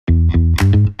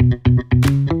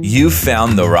You've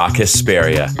found the Rock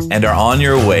Hesperia and are on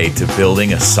your way to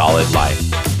building a solid life.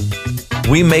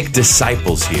 We make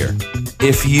disciples here.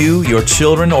 If you, your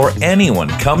children, or anyone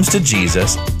comes to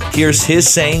Jesus, hears His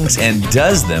sayings, and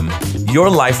does them, your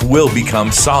life will become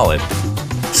solid.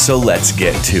 So let's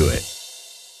get to it.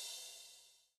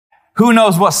 Who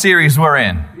knows what series we're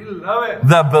in? Beloved.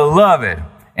 The Beloved.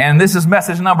 And this is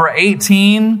message number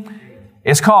 18.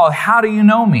 It's called, How Do You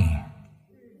Know Me?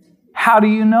 How do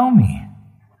you know me?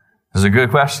 This is a good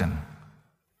question.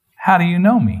 How do you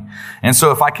know me? And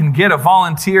so if I can get a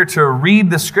volunteer to read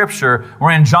the scripture,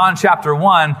 we're in John chapter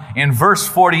 1 in verse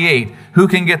 48. Who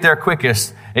can get there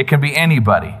quickest? It can be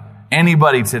anybody.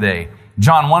 Anybody today.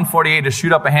 John 1:48, just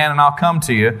shoot up a hand and I'll come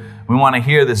to you. We want to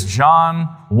hear this. John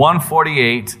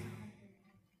 1:48.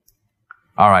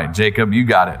 All right, Jacob, you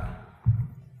got it.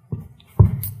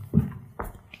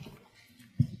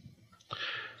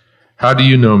 How do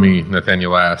you know me?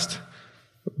 Nathanael asked.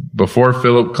 Before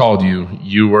Philip called you,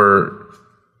 you were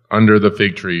under the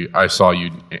fig tree. I saw you,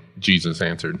 Jesus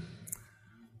answered.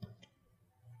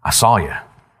 I saw you.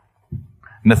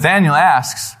 Nathanael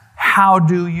asks, how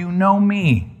do you know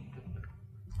me?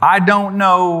 I don't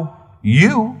know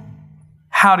you.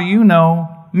 How do you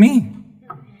know me?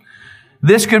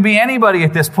 This could be anybody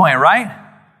at this point, right?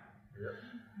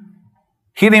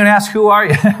 He didn't even ask, who are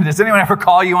you? Does anyone ever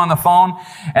call you on the phone?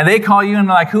 And they call you and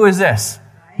they're like, who is this?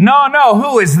 No,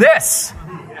 who is this?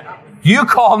 You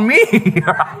called me.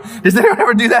 Does anyone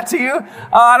ever do that to you?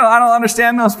 I don't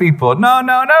understand those people. No.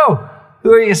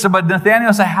 Who are you? So, but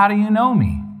Nathanael said, how do you know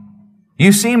me?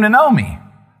 You seem to know me.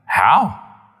 How?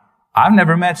 I've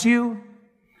never met you.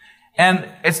 And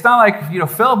it's not like,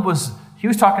 Philip was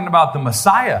talking about the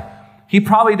Messiah. He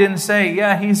probably didn't say,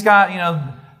 yeah, he's got,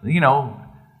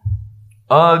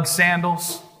 Ugg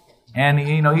sandals. And,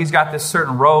 he's got this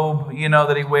certain robe,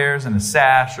 that he wears and a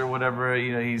sash or whatever.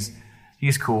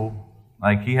 He's cool.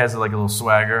 Like, he has like a little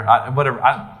swagger.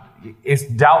 It's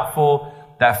doubtful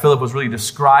that Philip was really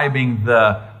describing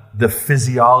the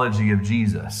physiology of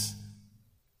Jesus.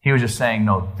 He was just saying,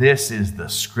 no, this is the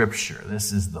scripture.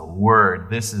 This is the word.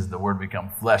 This is the word become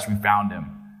flesh. We found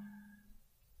him.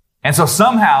 And so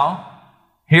somehow,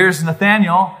 here's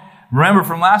Nathanael. Remember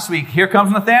from last week, here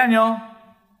comes Nathanael.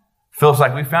 Philip's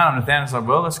like, we found him. Nathanael's like,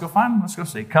 well, let's go find him. Let's go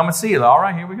see. Come and see. All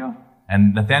right, here we go.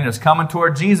 And Nathanael's coming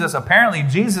toward Jesus. Apparently,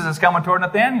 Jesus is coming toward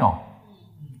Nathanael.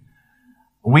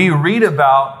 We read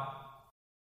about,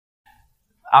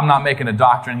 I'm not making a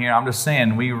doctrine here. I'm just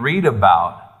saying, we read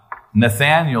about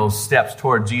Nathanael's steps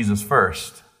toward Jesus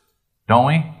first. Don't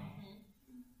we?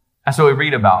 That's what we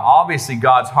read about. Obviously,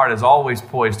 God's heart is always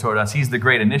poised toward us. He's the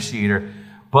great initiator.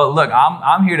 But look,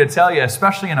 I'm here to tell you,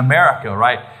 especially in America,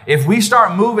 right? If we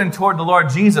start moving toward the Lord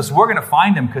Jesus, we're going to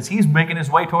find him because he's making his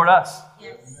way toward us.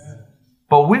 Yes.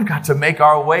 But we've got to make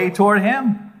our way toward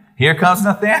him. Here comes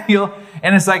Nathanael.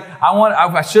 And it's like,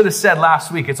 I should have said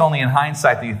last week, it's only in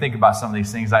hindsight that you think about some of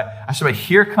these things. I should say,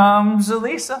 here comes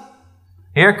Elisa.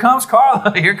 Here comes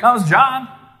Carla. Here comes John,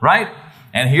 right?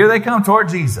 And here they come toward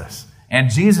Jesus. And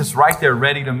Jesus right there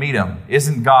ready to meet him.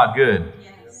 Isn't God good?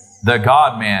 The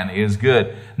God-man is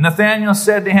good. Nathanael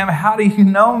said to him, how do you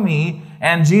know me?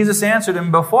 And Jesus answered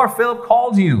him, before Philip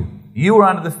called you, you were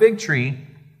under the fig tree.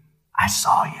 I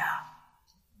saw you.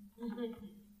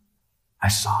 I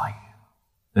saw you.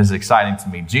 This is exciting to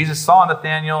me. Jesus saw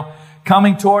Nathanael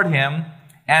coming toward him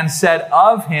and said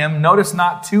of him, notice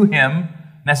not to him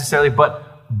necessarily,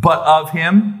 but of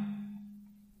him,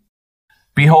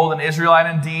 behold, an Israelite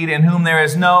indeed, in whom there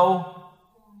is no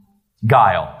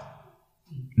guile.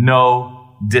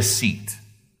 No deceit.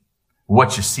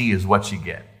 What you see is what you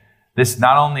get. This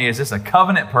not only is this a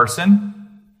covenant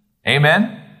person,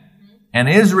 amen, an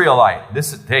Israelite.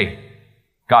 This is,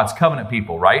 God's covenant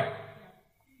people, right?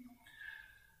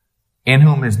 In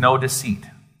whom is no deceit.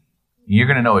 You're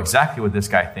going to know exactly what this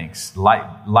guy thinks,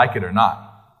 like it or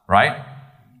not, right?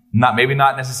 Maybe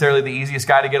not necessarily the easiest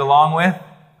guy to get along with.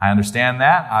 I understand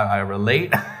that. I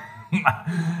relate.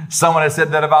 Someone had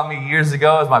said that about me years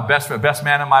ago as my best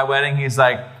man at my wedding. He's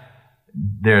like,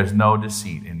 there's no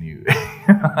deceit in you.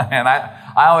 And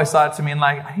I always thought to me,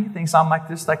 he thinks I'm like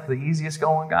the easiest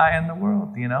going guy in the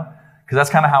world, because that's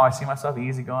kind of how I see myself,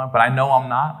 easy going. But I know I'm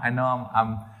not. I know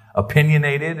I'm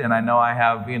opinionated, and I know I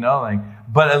have,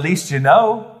 but at least you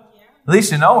know. At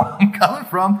least you know where I'm coming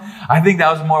from. I think that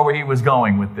was more where he was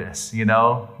going with this,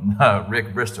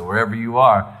 Rick Bristol, wherever you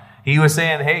are. He was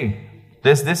saying, hey,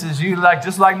 this is you,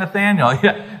 just like Nathanael.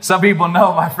 Yeah, some people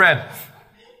know, my friend.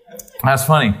 That's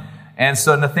funny. And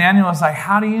so Nathanael is like,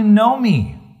 how do you know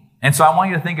me? And so I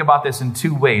want you to think about this in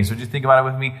two ways. Would you think about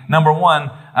it with me? Number one,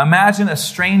 imagine a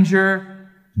stranger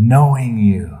knowing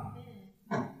you.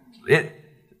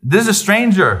 This is a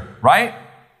stranger, right?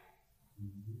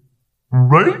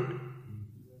 Right?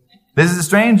 This is a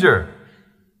stranger.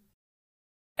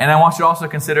 And I want you to also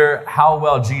consider how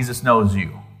well Jesus knows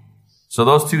you. So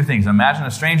those two things. Imagine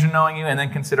a stranger knowing you, and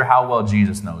then consider how well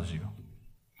Jesus knows you.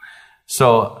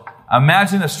 So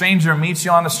imagine a stranger meets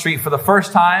you on the street for the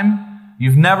first time.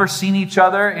 You've never seen each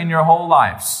other in your whole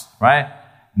lives, right?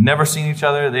 Never seen each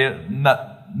other.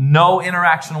 No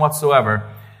interaction whatsoever.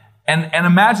 And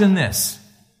imagine this.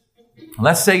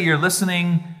 Let's say you're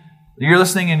listening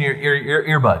in your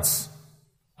earbuds.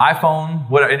 iPhone,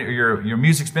 whatever, your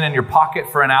music's been in your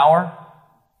pocket for an hour.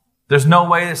 There's no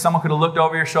way that someone could have looked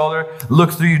over your shoulder,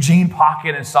 looked through your jean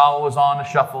pocket and saw what was on the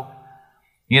shuffle.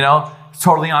 It's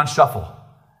totally on shuffle.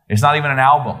 It's not even an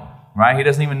album, right? He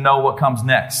doesn't even know what comes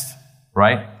next,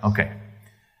 right? Okay.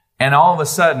 And all of a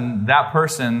sudden, that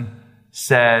person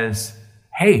says,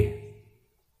 hey,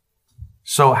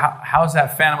 so how's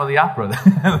that Phantom of the Opera?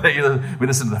 We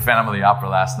listened to the Phantom of the Opera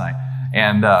last night.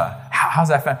 And how's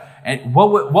that? And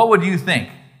what would you think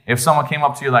if someone came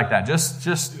up to you like that?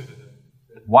 Just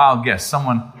wild guess.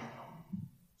 Someone.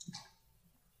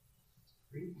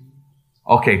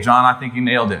 Okay, John, I think you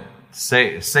nailed it.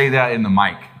 Say that in the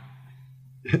mic.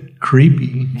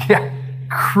 Creepy. Yeah,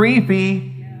 creepy.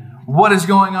 What is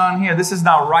going on here? This is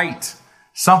not right.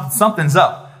 Something's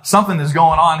up. Something is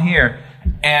going on here.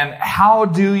 And how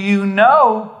do you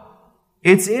know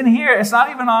it's in here? It's not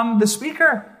even on the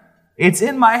speaker. It's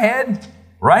in my head,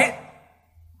 right?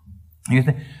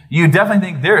 You definitely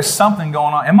think there is something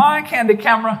going on. Am I on candid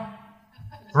camera?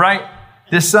 Right?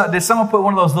 Did someone put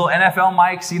one of those little NFL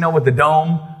mics, with the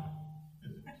dome?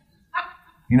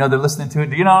 They're listening to it.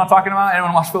 Do you know what I'm talking about?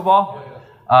 Anyone watch football?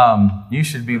 You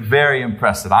should be very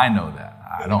impressed that I know that.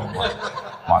 I don't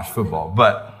watch football,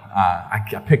 but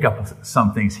I pick up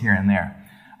some things here and there.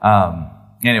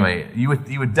 Anyway, you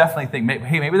would definitely think,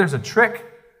 maybe there's a trick.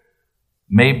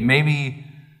 Maybe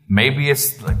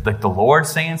it's like the Lord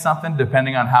saying something,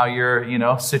 depending on how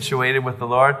you're, situated with the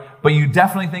Lord. But you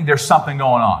definitely think there's something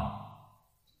going on.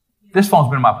 This phone's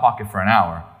been in my pocket for an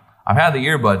hour. I've had the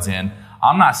earbuds in.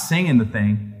 I'm not singing the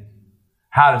thing.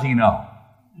 How does he know?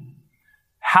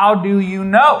 How do you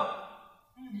know?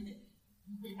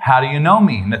 How do you know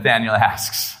me? Nathanael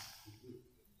asks.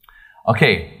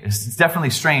 Okay, it's definitely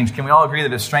strange. Can we all agree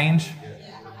that it's strange?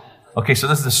 Okay, so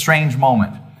this is a strange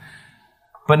moment.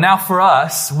 But now for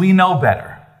us, we know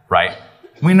better, right?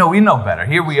 We know better.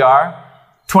 Here we are,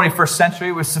 21st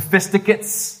century, we're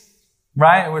sophisticates,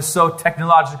 right? We're so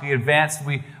technologically advanced.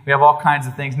 We have all kinds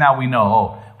of things. Now we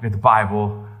know, we have the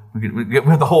Bible. We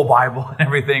have the whole Bible and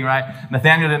everything, right?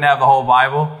 Nathanael didn't have the whole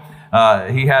Bible.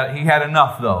 He had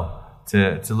enough, though,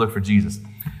 to look for Jesus.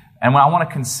 And when I want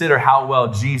to consider how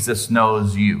well Jesus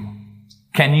knows you,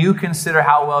 can you consider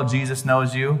how well Jesus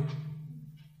knows you?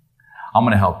 I'm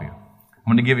going to help you.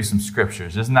 I'm going to give you some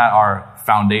scriptures. Isn't that our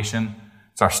foundation?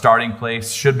 It's our starting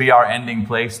place. Should be our ending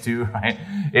place too, right?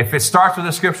 If it starts with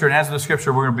the scripture and ends with the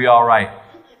scripture, we're going to be all right.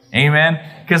 Amen?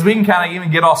 Because we can kind of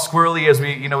even get all squirrely as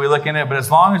we look in it. But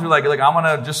as long as we're like, I'm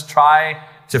going to just try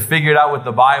to figure it out with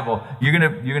the Bible, you're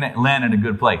going to land in a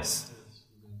good place.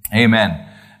 Amen.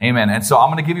 Amen. And so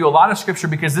I'm going to give you a lot of scripture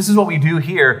because this is what we do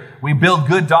here. We build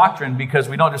good doctrine because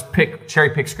we don't just cherry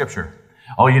pick scripture.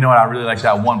 Oh, you know what? I really like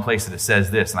that one place that it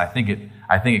says this, and I think it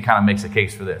kind of makes a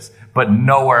case for this. But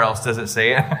nowhere else does it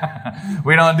say it.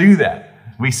 We don't do that.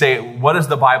 We say, what does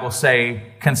the Bible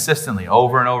say consistently,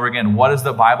 over and over again? What does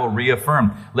the Bible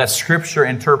reaffirm? Let Scripture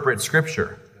interpret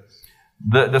Scripture.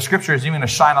 The Scripture is even going to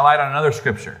shine a light on another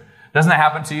Scripture. Doesn't that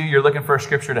happen to you? You're looking for a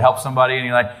Scripture to help somebody, and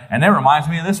you're like, and that reminds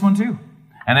me of this one too.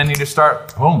 And then you just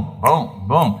start, boom, boom,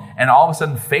 boom. And all of a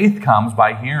sudden, faith comes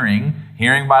by hearing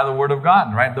by the Word of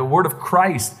God, right? The Word of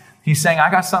Christ. He's saying,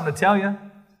 I got something to tell you.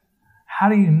 How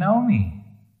do you know me?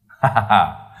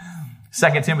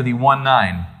 2 Timothy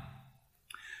 1:9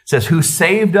 says, who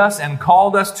saved us and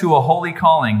called us to a holy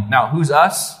calling. Now, who's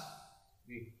us?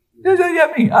 Yeah,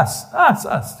 me, us,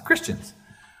 Christians.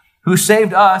 Who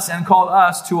saved us and called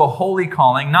us to a holy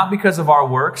calling, not because of our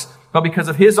works, but because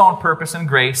of His own purpose and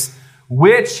grace,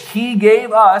 which He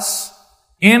gave us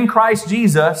in Christ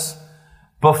Jesus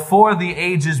before the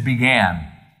ages began.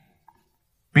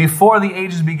 Before the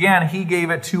ages began, He gave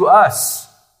it to us.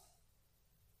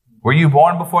 Were you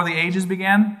born before the ages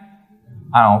began?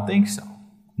 I don't think so.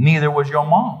 Neither was your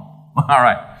mom. All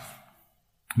right.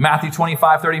 Matthew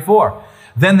 25:34.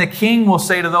 Then the king will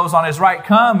say to those on his right,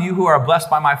 come, you who are blessed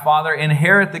by my Father,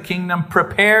 inherit the kingdom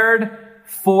prepared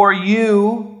for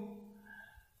you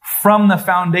from the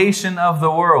foundation of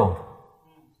the world.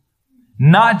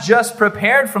 Not just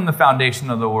prepared from the foundation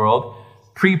of the world,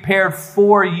 prepared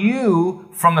for you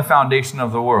from the foundation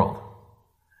of the world.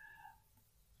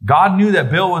 God knew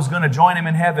that Bill was going to join him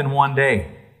in heaven one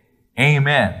day.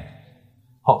 Amen.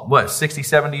 What, 60,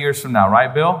 70 years from now,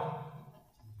 right, Bill?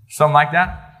 Something like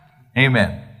that?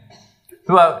 Amen.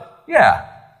 Well, yeah.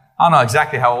 I don't know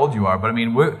exactly how old you are, but I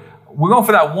mean, we're going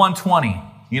for that 120.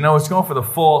 You know, it's going for the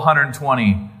full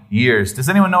 120 years. Does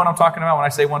anyone know what I'm talking about when I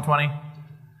say 120?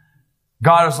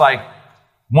 God was like,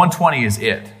 120 is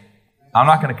it. I'm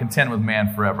not going to contend with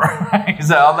man forever. He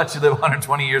said, I'll let you live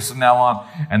 120 years from now on,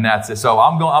 and that's it. So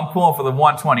I'm pulling for the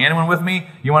 120. Anyone with me?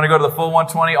 You want to go to the full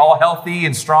 120, all healthy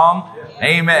and strong? Yeah.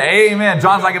 Amen. Amen.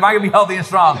 John's like, if I can be healthy and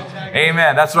strong.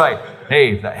 Amen. That's right.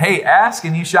 Hey, ask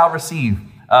and you shall receive.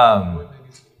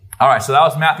 All right, so that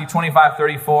was Matthew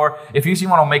 25:34. If you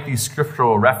want to make these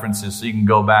scriptural references so you can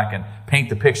go back and paint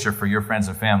the picture for your friends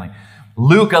and family.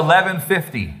 Luke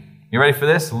 11:50. You ready for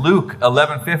this? Luke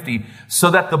 11:50.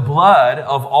 So that the blood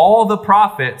of all the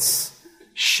prophets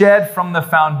shed from the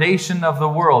foundation of the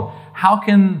world. How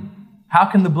can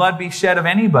the blood be shed of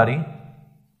anybody,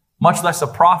 much less a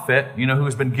prophet, who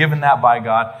has been given that by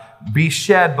God, be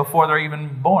shed before they're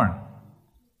even born?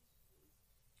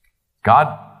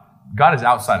 God is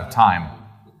outside of time,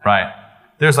 right?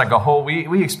 There's like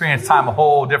we experience time a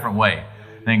whole different way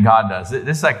than God does.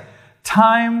 This is like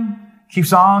time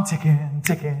keeps on ticking,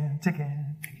 ticking,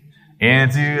 ticking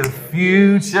into the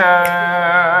future.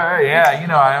 Yeah,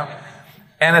 I am.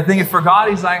 And the thing is, for God,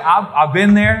 He's like, I've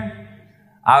been there.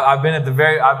 I've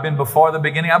been before the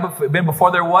beginning. I've been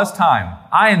before there was time.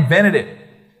 I invented it.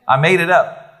 I made it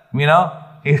up.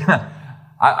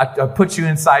 I put you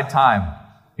inside time.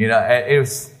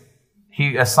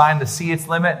 He assigned the sea its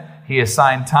limit. He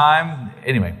assigned time.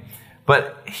 Anyway,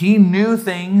 but He knew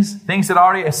things that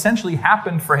already essentially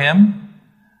happened for Him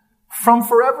from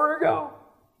forever ago.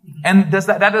 And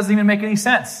that doesn't even make any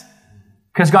sense.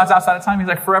 Because God's outside of time. He's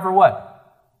like, forever what?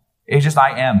 It's just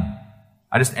I am.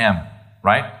 I just am.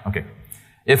 Right? Okay.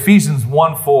 Ephesians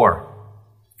 1:4.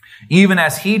 Even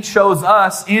as He chose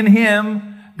us in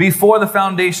Him before the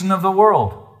foundation of the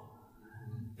world,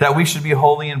 that we should be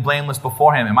holy and blameless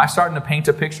before Him. Am I starting to paint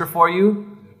a picture for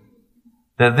you?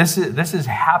 That this is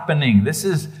happening.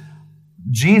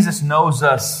 Jesus knows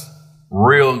us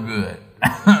real good.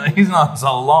 He's known us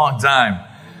a long time.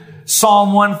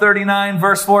 Psalm 139,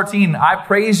 verse 14. I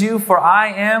praise you, for I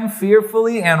am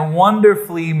fearfully and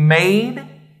wonderfully made.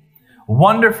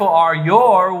 Wonderful are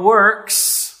your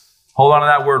works. Hold on to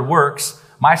that word works.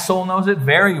 My soul knows it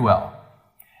very well.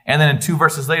 And then in 2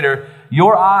 verses later,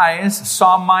 your eyes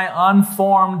saw my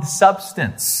unformed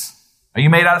substance. Are you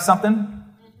made out of something?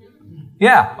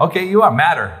 Yeah, okay, you are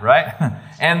matter, right?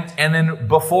 And then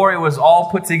before it was all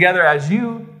put together as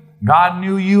you, God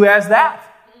knew you as that.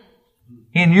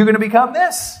 And you're going to become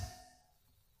this.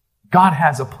 God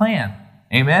has a plan.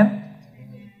 Amen?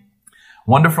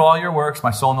 Wonderful all your works,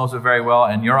 my soul knows it very well,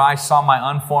 and your eyes saw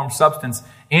my unformed substance.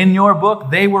 In your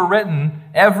book they were written,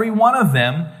 every one of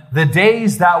them, the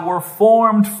days that were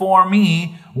formed for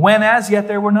me, when as yet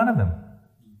there were none of them.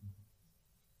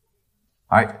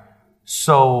 All right.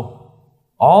 So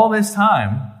all this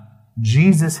time,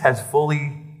 Jesus has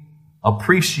fully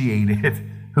appreciated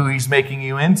who He's making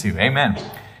you into. Amen.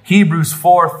 Hebrews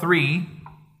 4:3.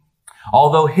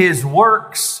 Although His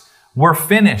works were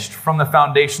finished from the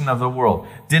foundation of the world.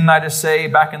 Didn't I just say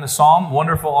back in the Psalm,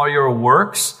 wonderful are your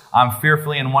works. I'm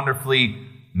fearfully and wonderfully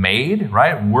made,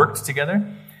 right? Worked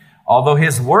together. Although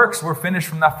His works were finished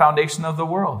from the foundation of the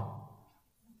world.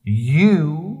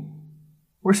 You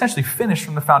were essentially finished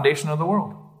from the foundation of the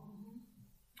world.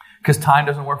 Because time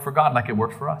doesn't work for God like it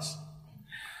works for us.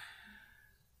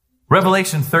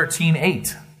 Revelation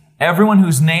 13:8. Everyone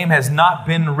whose name has not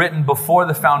been written before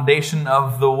the foundation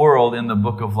of the world in the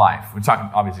book of life. We're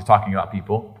obviously talking about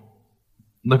people.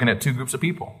 Looking at two groups of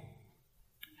people.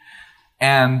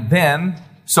 And then,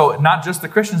 so not just the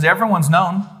Christians, everyone's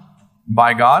known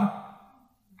by God.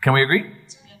 Can we agree?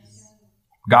 Yes.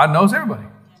 God knows everybody.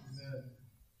 Yes.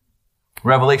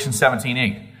 Revelation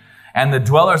 17:8. And the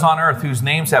dwellers on earth whose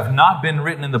names have not been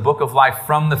written in the book of life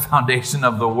from the foundation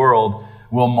of the world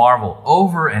will marvel.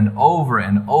 Over and over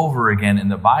and over again in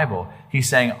the Bible, He's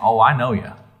saying, oh, I know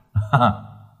you.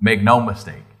 Make no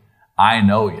mistake. I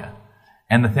know you.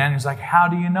 And Nathanael's like, how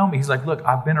do you know me? He's like, look,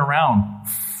 I've been around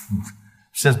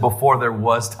since before there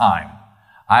was time.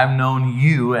 I've known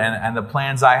you and the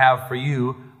plans I have for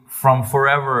you from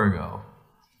forever ago.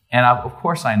 And of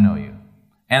course I know you.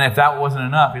 And if that wasn't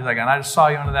enough, He's like, and I just saw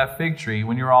you under that fig tree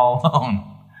when you were all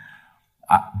alone.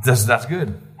 That's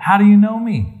good. How do you know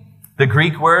me? The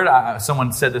Greek word,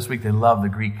 someone said this week, they love the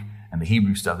Greek and the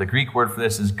Hebrew stuff. The Greek word for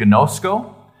this is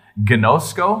gnosko.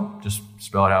 Gnosko, just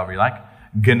spell it however you like,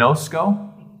 gnosko.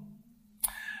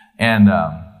 And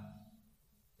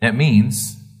it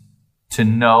means to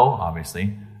know,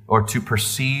 obviously, or to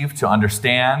perceive, to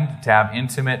understand, to have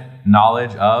intimate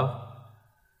knowledge of.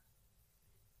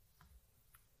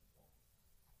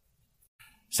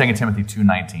 2 Timothy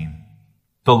 2:19.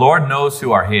 The Lord knows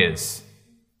who are his.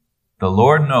 The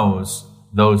Lord knows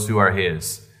those who are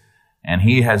his, and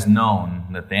he has known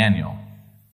Nathanael.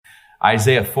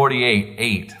 Isaiah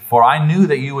 48:8. For I knew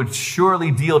that you would surely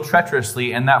deal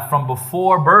treacherously, and that from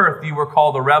before birth you were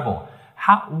called a rebel.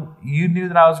 How you knew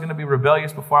that I was going to be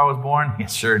rebellious before I was born?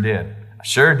 Yes, sure did. I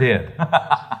sure did.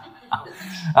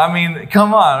 I mean,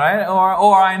 come on, right?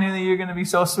 Or I knew that you're going to be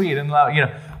so sweet and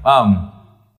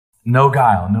no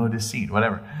guile, no deceit,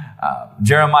 whatever.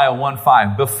 Jeremiah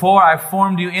 1:5. Before I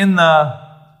formed you in the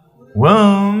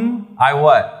womb, I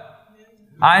what?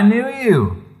 I knew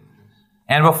you.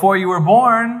 And before you were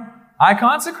born, I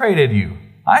consecrated you.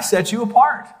 I set you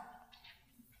apart.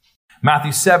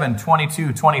 Matthew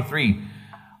 7:22-23.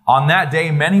 On that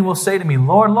day, many will say to me,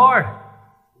 Lord, Lord,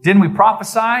 didn't we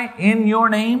prophesy in your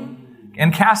name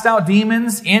and cast out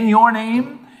demons in your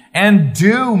name and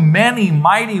do many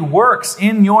mighty works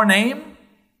in your name?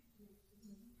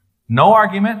 No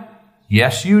argument.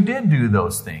 Yes, you did do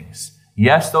those things.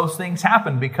 Yes, those things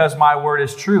happened because my word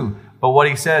is true. But what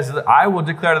he says is, I will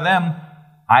declare to them,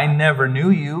 I never knew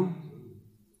you.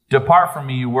 Depart from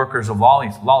me, you workers of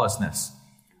lawlessness.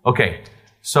 Okay,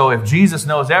 so if Jesus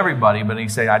knows everybody, but he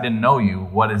say, I didn't know you,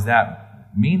 what does that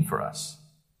mean for us?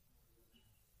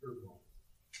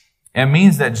 It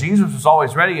means that Jesus was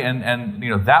always ready, and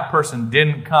that person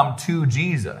didn't come to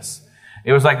Jesus.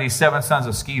 It was like these 7 sons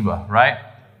of Sceva, right?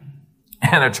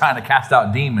 And they're trying to cast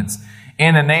out demons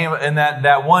in the name, in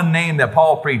that one name that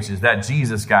Paul preaches, that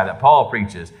Jesus guy that Paul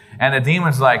preaches. And the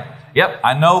demon's like, yep,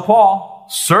 I know Paul,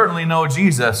 certainly know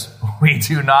Jesus. We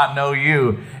do not know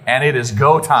you. And it is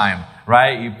go time,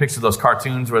 right? You picture those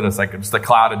cartoons where there's like just a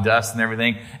cloud of dust and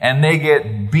everything. And they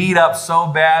get beat up so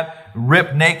bad,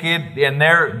 ripped naked, and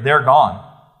they're gone.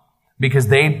 Because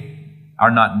they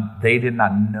did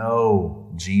not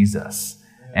know Jesus.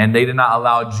 And they did not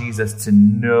allow Jesus to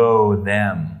know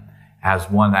them as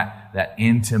one that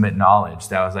intimate knowledge.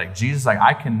 That was like, Jesus, like,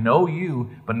 I can know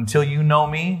you, but until you know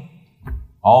me,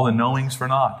 all the knowing's for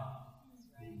naught.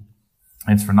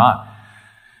 It's for naught.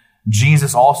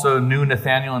 Jesus also knew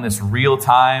Nathanael in this real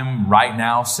time, right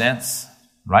now sense.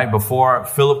 Right? Before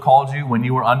Philip called you, when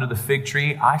you were under the fig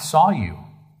tree, I saw you.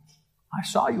 I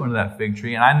saw you under that fig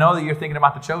tree. And I know that you're thinking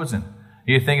about the chosen.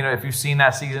 You're thinking, if you've seen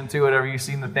that season 2, whatever, you've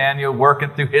seen Nathanael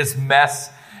working through his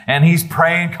mess, and he's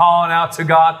praying, calling out to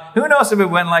God. Who knows if it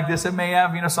went like this? It may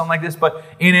have, something like this. But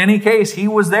in any case, he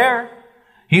was there.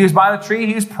 He was by the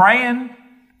tree. He's praying.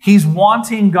 He's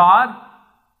wanting God.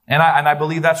 And I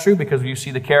believe that's true because you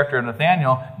see the character of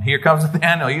Nathanael. Here comes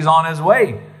Nathanael. He's on his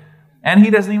way. And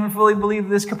he doesn't even fully believe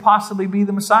this could possibly be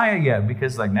the Messiah yet,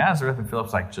 because like Nazareth, and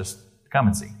Philip's like, just come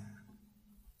and see.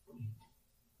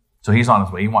 So he's on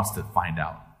his way. He wants to find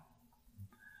out.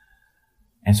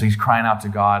 And so he's crying out to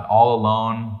God all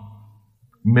alone,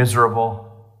 miserable.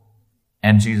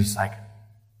 And Jesus is like,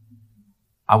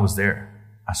 I was there.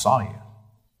 I saw you.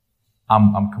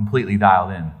 I'm completely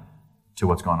dialed in to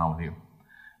what's going on with you.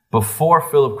 Before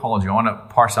Philip called you, I want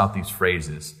to parse out these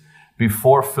phrases.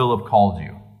 Before Philip called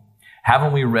you,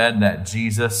 haven't we read that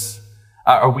Jesus,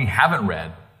 or we haven't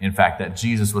read, in fact, that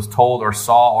Jesus was told or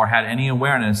saw or had any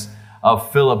awareness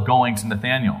of Philip going to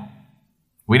Nathanael?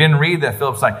 We didn't read that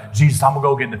Philip's like, Jesus, I'm going to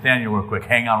go get Nathanael real quick.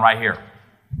 Hang on right here.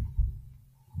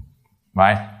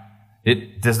 Right?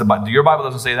 Your Bible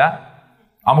doesn't say that?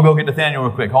 I'm going to go get Nathanael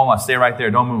real quick. Hold on, stay right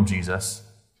there. Don't move, Jesus.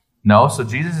 No, so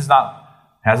Jesus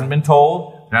hasn't been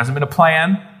told. There hasn't been a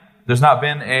plan. There's not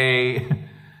been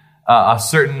a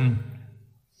certain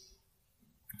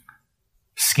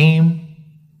scheme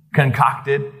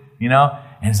concocted,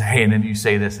 and say, hey, and then you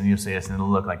say this and you say this, and it'll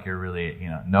look like you're really,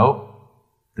 nope.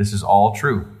 This is all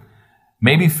true.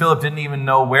 Maybe Philip didn't even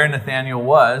know where Nathanael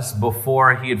was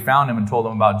before he had found him and told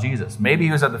him about Jesus. Maybe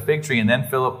he was at the fig tree and then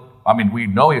we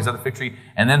know he was at the fig tree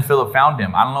and then Philip found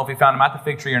him. I don't know if he found him at the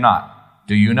fig tree or not.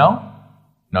 Do you know?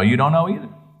 No, you don't know either.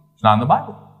 It's not in the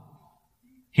Bible.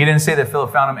 He didn't say that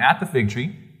Philip found him at the fig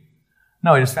tree.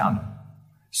 No, he just found him.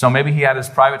 So maybe he had his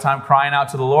private time crying out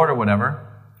to the Lord or whatever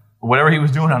he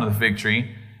was doing under the fig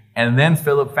tree, and then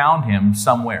Philip found him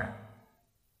somewhere.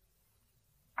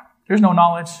 There's no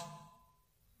knowledge.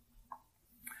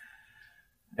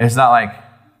 It's not like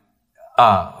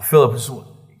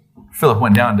Philip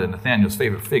went down to Nathanael's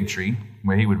favorite fig tree,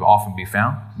 where he would often be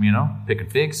found, picking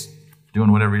figs,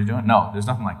 doing whatever he's doing. No, there's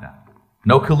nothing like that.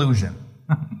 No collusion.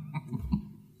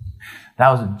 That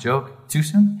was a joke. Too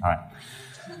soon? All right.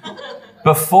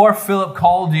 Before Philip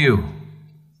called you,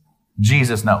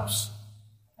 Jesus knows.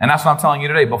 And that's what I'm telling you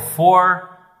today.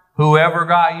 Before whoever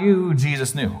got you,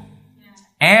 Jesus knew.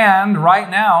 And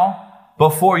right now,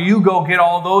 before you go get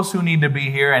all those who need to be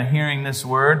here and hearing this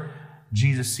word,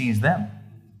 Jesus sees them.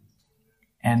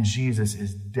 And Jesus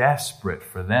is desperate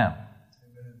for them.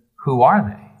 Who are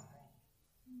they?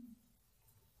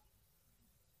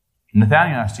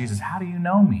 Nathanael asked Jesus, how do you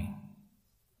know me?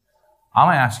 I'm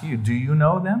going to ask you, do you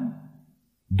know them?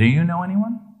 Do you know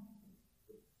anyone?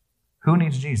 Who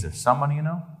needs Jesus? Someone you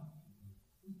know?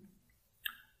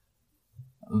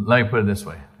 Let me put it this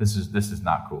way. This is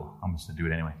not cool. I'm just going to do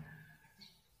it anyway.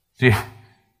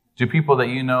 Do people that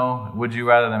you know, would you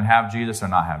rather them have Jesus or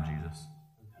not have Jesus?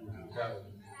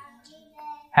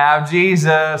 Have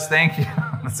Jesus. Thank you.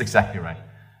 That's exactly right.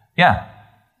 Yeah.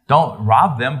 Don't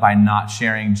rob them by not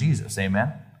sharing Jesus.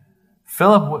 Amen.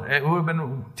 Philip, it would have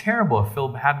been terrible if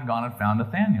Philip hadn't gone and found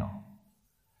Nathanael.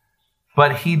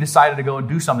 But he decided to go and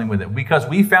do something with it. Because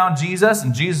we found Jesus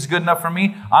and Jesus is good enough for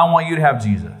me, I want you to have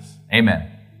Jesus.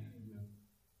 Amen.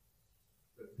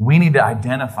 We need to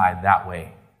identify that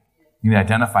way. You need to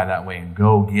identify that way and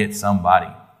go get somebody.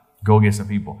 Go get some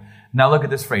people. Now look at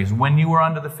this phrase. When you were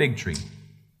under the fig tree.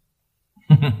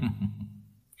 It's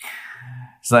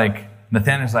like,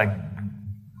 Nathanael's like,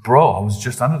 bro, I was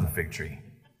just under the fig tree.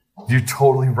 You're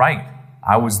totally right.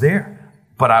 I was there,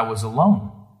 but I was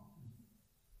alone.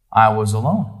 I was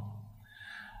alone.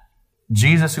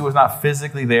 Jesus, who was not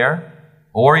physically there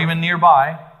or even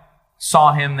nearby,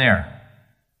 saw him there.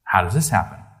 How does this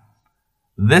happen?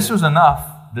 This was enough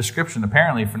description,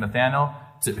 apparently, for Nathanael.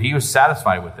 He was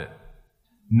satisfied with it.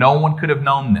 No one could have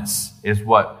known this, is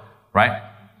what, right?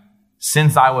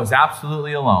 Since I was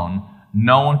absolutely alone,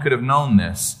 no one could have known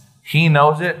this. He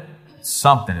knows it.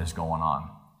 Something is going on.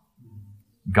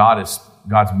 God's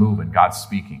moving. God's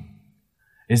speaking.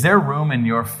 Is there room in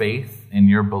your faith, in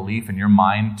your belief, in your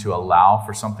mind to allow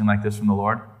for something like this from the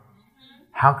Lord?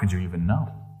 How could you even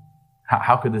know?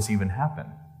 How could this even happen?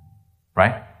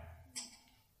 Right?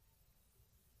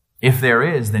 If there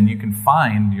is, then you can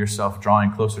find yourself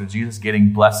drawing closer to Jesus,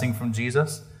 getting blessing from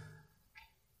Jesus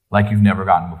like you've never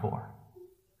gotten before.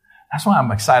 That's why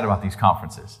I'm excited about these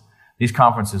conferences. These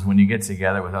conferences, when you get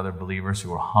together with other believers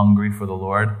who are hungry for the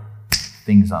Lord,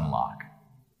 things unlock.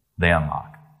 They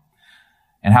unlock.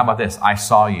 And how about this? I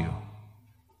saw you.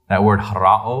 That word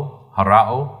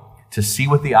harao, to see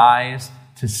with the eyes,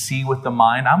 to see with the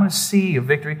mind. I'm going to see a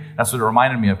victory. That's what it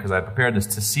reminded me of because I prepared this.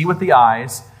 To see with the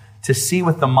eyes, to see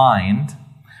with the mind.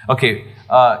 Okay,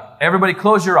 everybody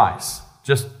close your eyes.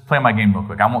 Just play my game real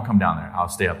quick. I won't come down there. I'll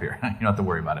stay up here. You don't have to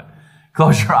worry about it.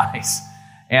 Close your eyes.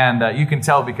 And you can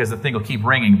tell because the thing will keep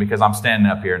ringing because I'm standing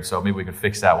up here. And so maybe we can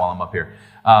fix that while I'm up here.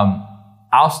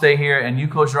 I'll stay here and you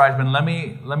close your eyes. But let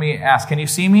me ask, can you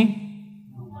see me?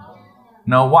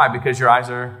 No. Why? Because your eyes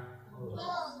are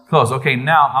closed. Okay,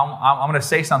 now I'm going to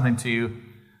say something to you.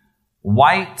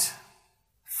 White,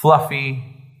 fluffy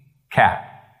cat.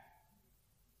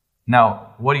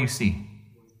 Now, what do you see?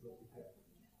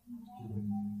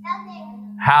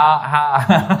 How?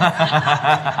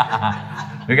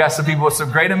 We got some people with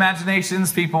some great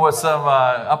imaginations, people with some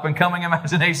up-and-coming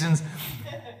imaginations.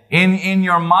 In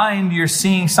your mind, you're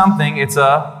seeing something. It's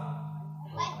a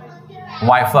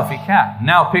white, fluffy cat.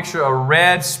 Now, picture a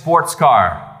red sports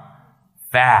car.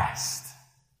 Fast.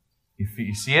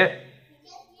 You see it?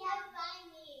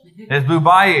 It's Blue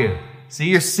Bayou. See,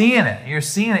 you're seeing it. You're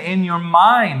seeing it in your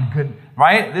mind. Good,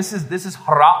 right? This is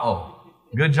harao.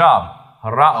 Good job.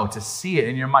 Harao, to see it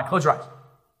in your mind. Close your eyes.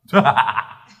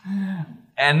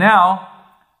 And now,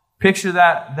 picture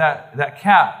that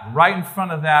cat right in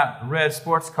front of that red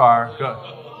sports car. Go.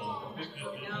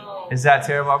 Is that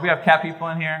terrible? We have cat people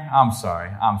in here? I'm sorry.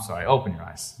 Open your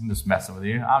eyes. I'm just messing with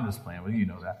you. I'm just playing with you. You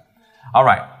know that. All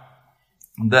right.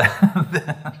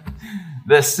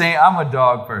 The same. I'm a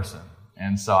dog person,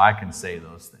 and so I can say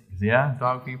those things. Yeah,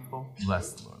 dog people?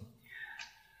 Bless the Lord.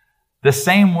 The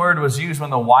same word was used when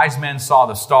the wise men saw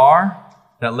the star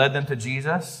that led them to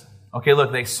Jesus. Okay,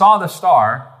 look, they saw the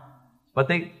star, but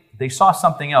they saw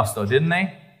something else, though, didn't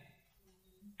they?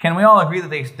 Can we all agree that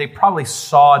they probably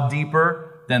saw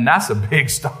deeper than that's a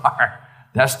big star?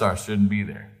 That star shouldn't be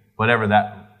there. Whatever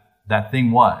that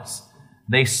thing was.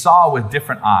 They saw with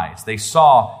different eyes. They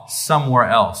saw somewhere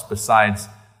else besides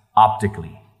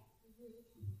optically.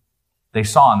 They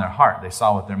saw in their heart. They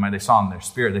saw with their mind. They saw in their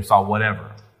spirit. They saw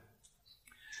whatever.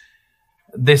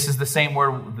 This is the same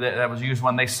word that was used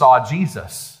when they saw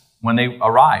Jesus, when they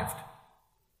arrived.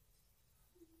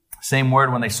 Same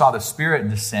word when they saw the Spirit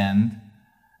descend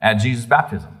at Jesus'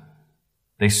 baptism.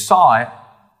 They saw it,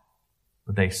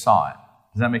 but they saw it.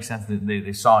 Does that make sense?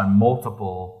 They saw in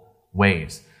multiple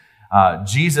ways.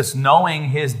 Jesus, knowing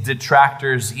his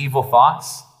detractors' evil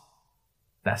thoughts,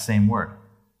 that same word,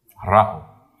 ra'u.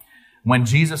 When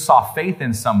Jesus saw faith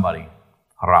in somebody,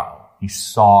 ra'u, he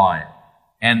saw it.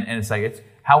 And it's like,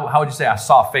 how would you say, I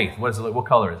saw faith? What is it? What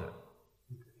color is it?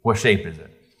 What shape is it?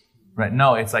 Right?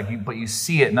 No, it's like, but you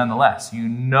see it nonetheless. You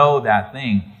know that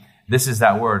thing. This is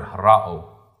that word, ra'u.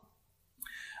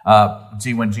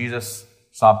 See, when Jesus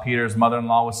saw Peter's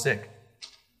mother-in-law was sick,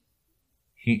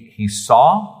 he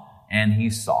saw and he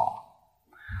saw.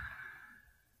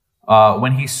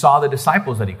 When he saw the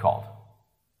disciples that he called,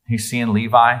 he's seeing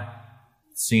Levi,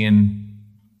 seeing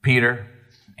Peter,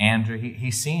 Andrew.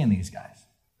 He's seeing these guys.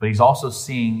 But he's also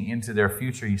seeing into their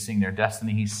future. He's seeing their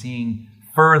destiny. He's seeing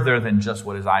further than just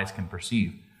what his eyes can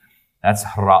perceive. That's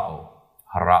hara'u.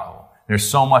 Hara'u. There's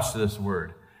so much to this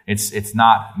word. It's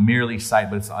not merely sight,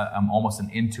 but it's almost an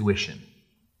intuition.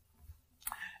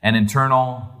 An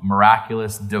internal,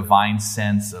 miraculous, divine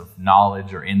sense of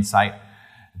knowledge or insight.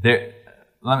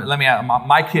 Let me add,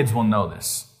 my kids will know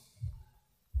this.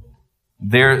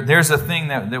 There's a thing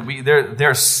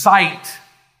there's sight,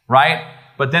 right?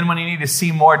 But then when you need to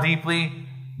see more deeply,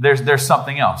 there's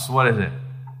something else. What is it?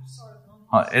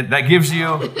 That gives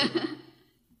you.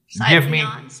 Sight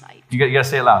beyond sight. You got to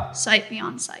say it loud. Sight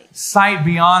beyond sight. Sight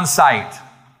beyond sight.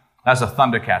 That's a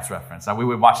Thundercats reference. We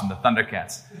were watching the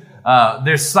Thundercats.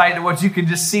 There's sight, what you can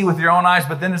just see with your own eyes,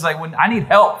 but then it's like, when I need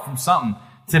help from something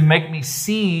to make me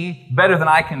see better than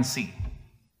I can see.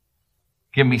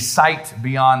 Give me sight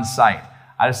beyond sight.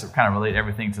 I just kind of relate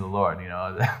everything to the Lord,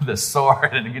 the sword,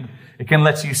 and it can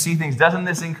let you see things. Doesn't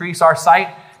this increase our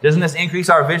sight? Doesn't this increase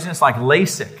our vision? It's like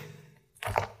LASIK,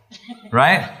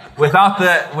 right? Without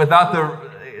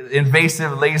the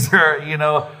invasive laser,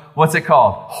 what's it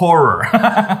called? Horror.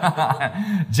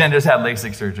 Jen just had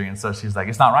LASIK surgery, and so she's like,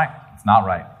 it's not right. It's not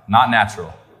right. Not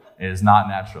natural. It is not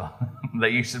natural.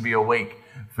 That you should be awake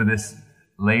for this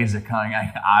laser coming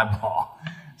out your eyeball.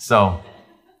 So,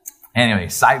 anyway,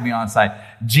 sight beyond sight.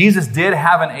 Jesus did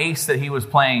have an ace that he was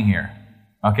playing here.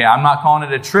 Okay, I'm not calling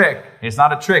it a trick. It's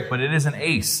not a trick, but it is an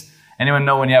ace. Anyone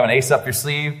know when you have an ace up your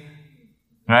sleeve?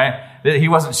 Right? He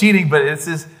wasn't cheating, but it's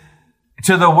his.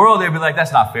 To the world, they'd be like,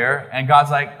 that's not fair. And God's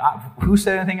like, who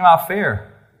said anything about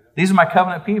fair? These are my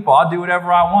covenant people. I'll do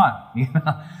whatever I want.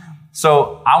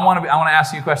 So I want to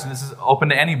ask you a question. This is open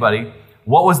to anybody.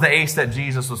 What was the ace that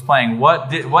Jesus was playing?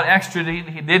 What extra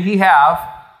did he have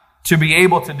to be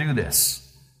able to do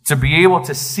this? To be able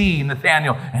to see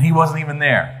Nathanael, and he wasn't even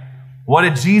there. What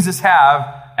did Jesus have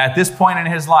at this point in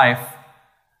his life?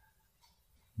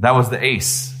 That was the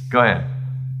ace. Go ahead.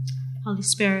 Holy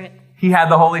Spirit. He had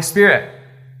the Holy Spirit.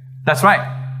 That's right.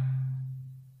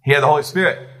 He had the Holy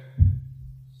Spirit.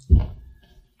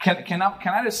 Can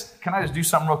I just do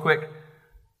something real quick?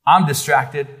 I'm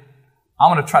distracted.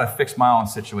 I'm going to try to fix my own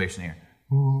situation here.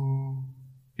 Ooh.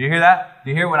 Do you hear that? Do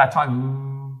you hear when I talk?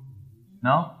 Ooh.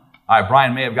 No? All right,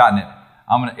 Brian may have gotten it.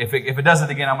 I'm gonna if it does it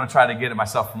again, I'm going to try to get it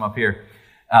myself from up here.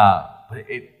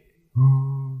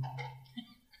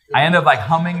 I end up like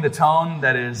humming the tone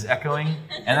that is echoing,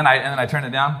 and then I turn it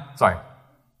down. Sorry.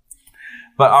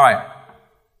 But all right,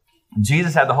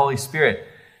 Jesus had the Holy Spirit.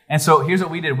 And so here's what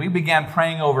we did. We began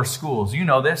praying over schools. You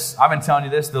know this. I've been telling you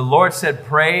this. The Lord said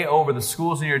pray over the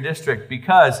schools in your district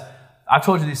because I've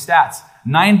told you these stats.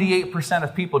 98%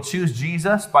 of people choose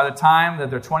Jesus by the time that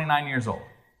they're 29 years old.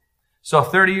 So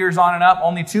 30 years on and up,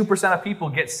 only 2% of people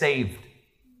get saved.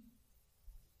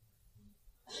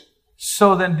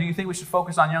 So then, do you think we should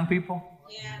focus on young people?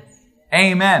 Yes.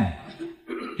 Amen.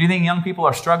 Do you think young people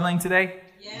are struggling today?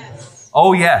 Yes.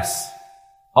 Oh, yes.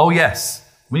 Oh, yes.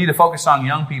 We need to focus on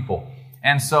young people.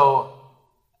 And so,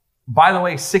 by the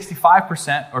way,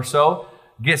 65% or so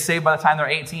get saved by the time they're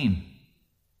 18.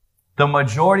 The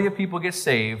majority of people get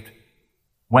saved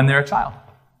when they're a child.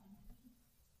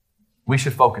 We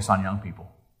should focus on young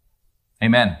people.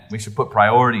 Amen. We should put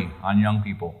priority on young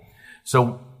people.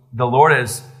 So the Lord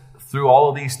has, through all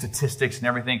of these statistics and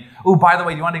everything. Oh, by the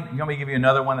way, you want me to give you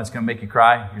another one that's going to make you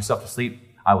cry yourself to sleep?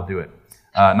 I will do it.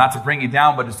 Not to bring you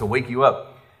down, but just to wake you up.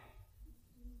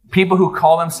 People who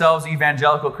call themselves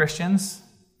evangelical Christians,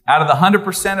 out of the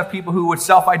 100% of people who would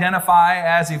self-identify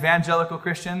as evangelical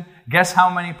Christian, guess how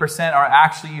many percent are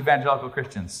actually evangelical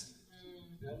Christians?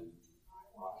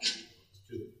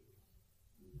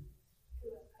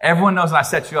 Everyone knows when I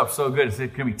set you up so good, it's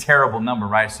going to be a terrible number,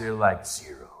 right? So you're like,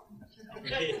 0.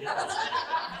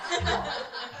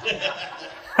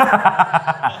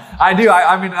 I do.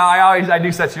 I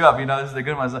do set you up. This is a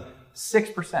good one.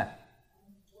 6%.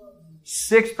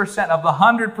 6% of the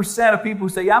 100% of people who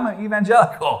say, yeah, I'm an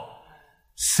evangelical.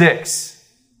 6.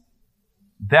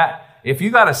 That if you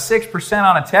got a 6%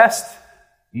 on a test,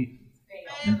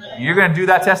 you're going to do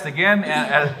that test again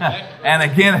and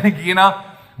again. You know,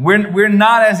 we're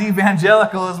not as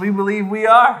evangelical as we believe we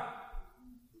are.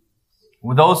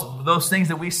 Those things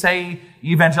that we say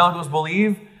evangelicals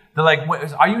believe, they're like,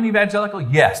 are you an evangelical?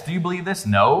 Yes. Do you believe this?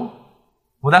 No.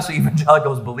 Well, that's what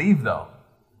evangelicals believe, though.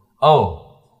 Oh.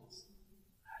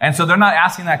 And so they're not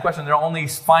asking that question. They're only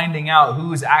finding out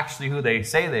who's actually who they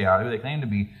say they are, who they claim to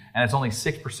be. And it's only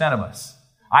 6% of us.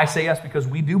 I say yes because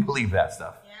we do believe that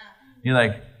stuff. Yeah. You're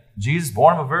like, Jesus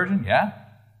born of a virgin? Yeah.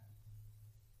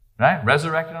 Right?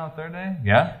 Resurrected on the third day?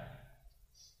 Yeah.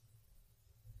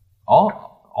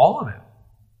 All of it.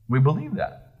 We believe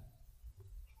that.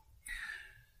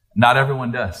 Not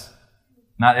everyone does.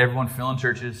 Not everyone filling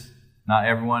churches. Not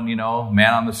everyone,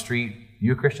 man on the street.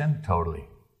 You a Christian? Totally.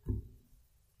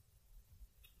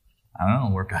 I don't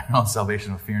know, work on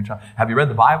salvation with fear and trembling. Have you read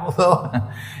the Bible, though?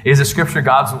 Is the Scripture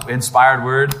God's inspired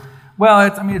word? Well,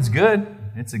 it's good.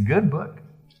 It's a good book,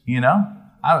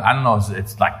 I don't know,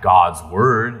 it's like God's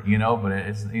word, but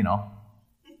it's,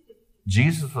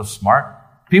 Jesus was smart.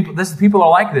 People are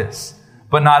like this,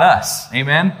 but not us.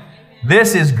 Amen?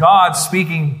 This is God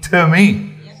speaking to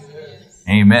me.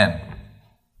 Amen.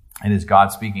 It is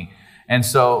God speaking. And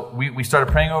so we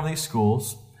started praying over these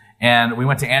schools, and we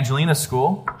went to Angelina's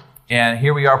school. And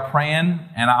here we are praying,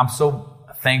 and I'm so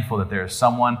thankful that there's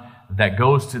someone that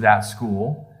goes to that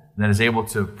school that is able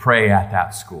to pray at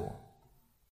that school.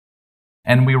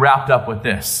 And we wrapped up with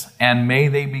this, and may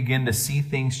they begin to see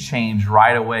things change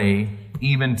right away,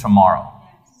 even tomorrow.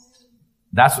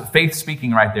 That's what faith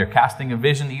speaking right there, casting a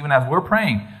vision, even as we're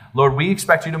praying. Lord, we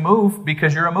expect you to move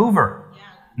because you're a mover.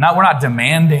 We're not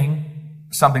demanding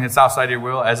something that's outside your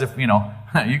will, as if,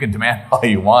 you can demand all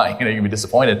you want, you can be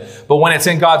disappointed. But when it's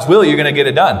in God's will, you're going to get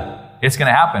it done. It's going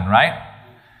to happen, right?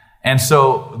 And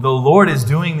so the Lord is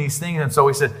doing these things. And so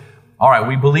we said, all right,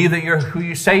 we believe that you're who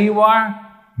you say you are.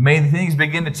 May things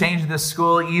begin to change at this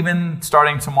school, even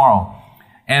starting tomorrow.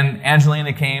 And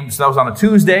Angelina came, so that was on a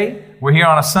Tuesday. We're here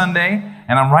on a Sunday,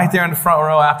 and I'm right there in the front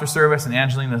row after service, and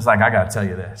Angelina's like, I got to tell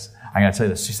you this.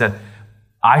 She said,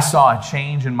 I saw a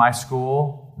change in my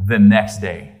school the next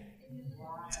day.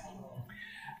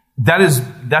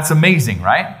 That's amazing,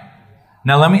 right?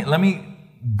 Now let me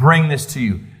bring this to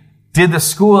you. Did the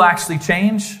school actually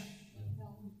change?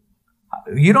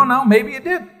 You don't know. Maybe it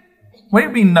did. What do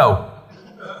you mean no?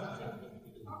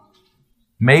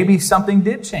 Maybe something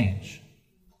did change.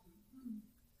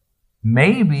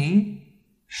 Maybe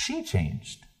she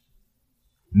changed.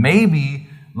 Maybe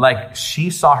she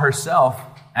saw herself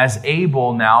as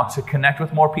able now to connect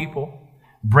with more people,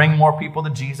 bring more people to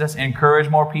Jesus, encourage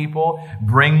more people,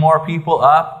 bring more people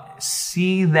up,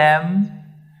 see them.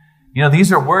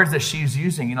 These are words that she's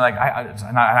using.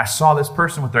 I saw this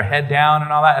person with their head down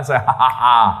and all that. It's like, ha, ha,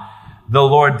 ha. The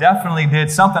Lord definitely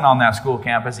did something on that school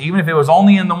campus. Even if it was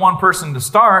only in the one person to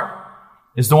start,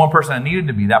 it's the one person that needed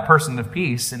to be, that person of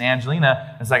peace. And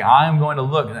Angelina, it's like, I'm going to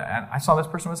look. I saw this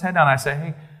person with his head down. And I said,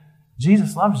 hey,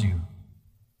 Jesus loves you.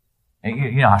 And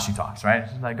you know how she talks, right?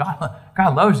 She's like,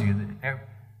 God loves you.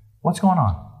 What's going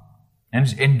on? And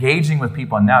just engaging with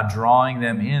people and now drawing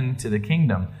them into the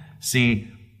kingdom.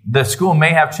 See, the school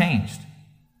may have changed.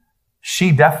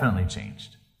 She definitely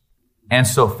changed. And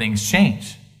so things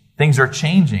change. Things are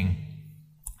changing.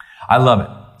 I love it.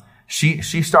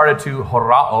 She started to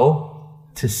horao,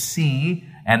 to see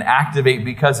and activate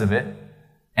because of it.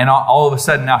 And all of a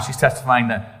sudden now she's testifying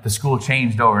that the school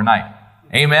changed overnight.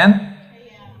 Amen?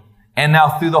 And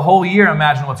now through the whole year,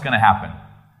 imagine what's going to happen.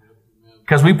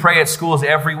 Because we pray at schools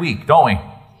every week, don't we?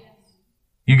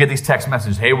 You get these text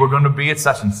messages, hey, we're going to be at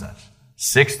such and such,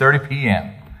 6:30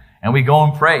 p.m. And we go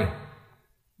and pray.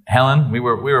 Helen, we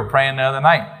were praying the other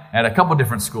night at a couple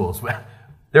different schools.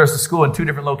 There was a school in 2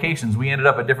 different locations. We ended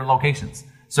up at different locations.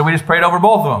 So we just prayed over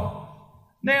both of them.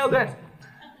 Nailed it.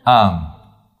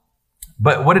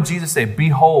 But what did Jesus say?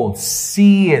 Behold,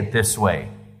 see it this way.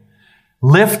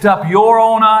 Lift up your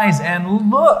own eyes and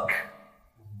look.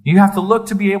 You have to look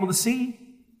to be able to see.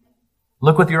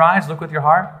 Look with your eyes, look with your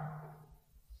heart.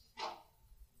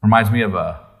 Reminds me of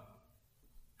a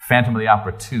Phantom of the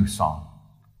Opera 2 song.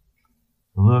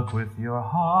 Look with your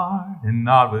heart and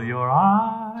not with your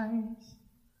eyes.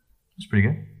 It's pretty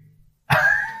good.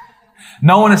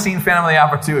 No one has seen Phantom of the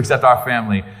Opera 2 except our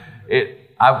family.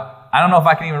 I don't know if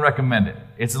I can even recommend it.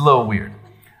 It's a little weird.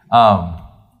 Phantom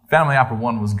of the Opera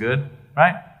 1 was good,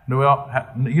 right?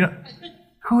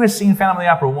 Who has seen Phantom of the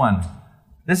Opera 1?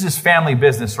 This is family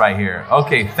business right here.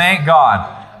 Okay, thank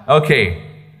God. Okay,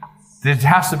 there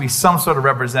has to be some sort of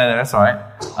representative. That's all right.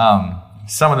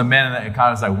 Some of the men in that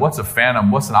economy is like, what's a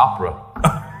phantom? What's an opera?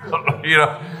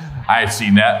 I had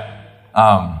seen that.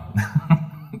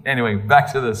 Anyway,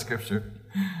 back to the scripture.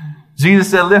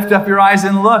 Jesus said, lift up your eyes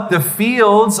and look. The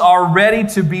fields are ready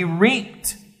to be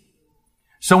reaped.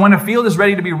 So when a field is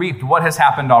ready to be reaped, what has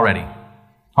happened already?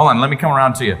 Hold on, let me come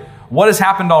around to you. What has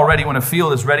happened already when a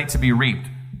field is ready to be reaped?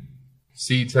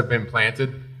 Seeds have been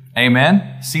planted.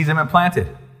 Amen. Seeds have been planted.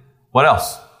 What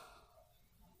else?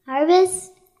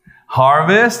 Harvest.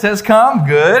 Harvest has come.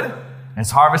 Good.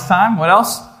 It's harvest time. What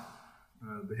else?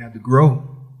 They have to grow.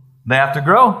 They have to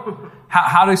grow.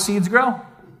 How do seeds grow?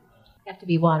 They have to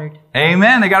be watered.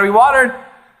 Amen. They got to be watered.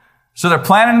 So they're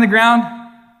planted in the ground,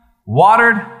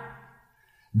 watered.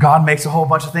 God makes a whole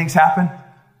bunch of things happen,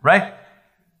 right?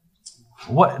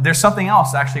 There's something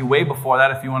else actually way before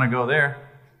that if you want to go there.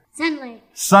 Sunlight.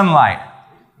 Sunlight.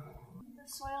 The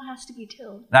soil has to be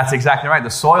tilled. That's exactly right. The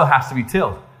soil has to be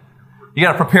tilled. You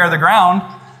got to prepare the ground.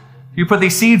 You put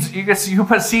these seeds, you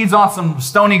put seeds on some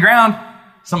stony ground,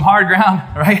 some hard ground,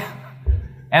 right?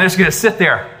 And they're just going to sit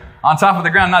there on top of the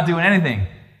ground, not doing anything.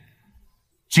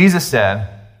 Jesus said,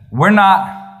 we're not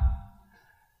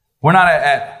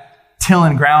at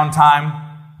tilling ground time.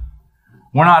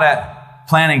 We're not at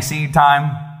planting seed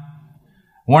time.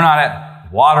 We're not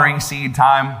at watering seed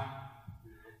time.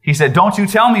 He said, don't you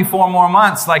tell me 4 more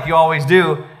months like you always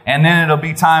do, and then it'll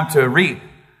be time to reap.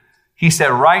 He said,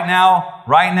 right now,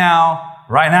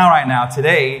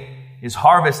 today is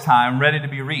harvest time, ready to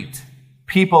be reaped.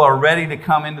 People are ready to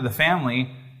come into the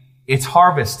family. It's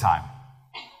harvest time.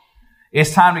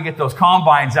 It's time to get those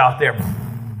combines out there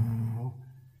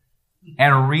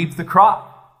and reap the crop.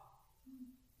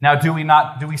 Now, do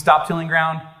we stop tilling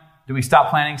ground? Do we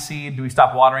stop planting seed? Do we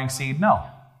stop watering seed? No.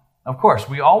 Of course,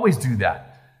 we always do that.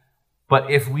 But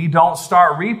if we don't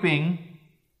start reaping,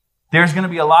 there's going to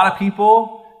be a lot of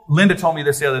people. Linda told me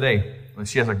this the other day.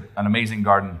 She has an amazing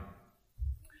garden.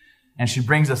 And she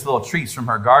brings us little treats from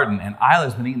her garden. And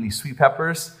Isla's been eating these sweet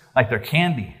peppers like they're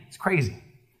candy. It's crazy.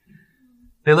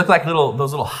 They look like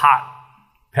those little hot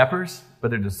peppers, but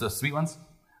they're just the sweet ones.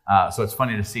 So it's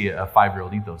funny to see a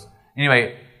 5-year-old eat those.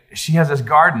 Anyway, she has this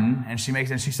garden, and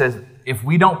she says, if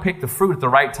we don't pick the fruit at the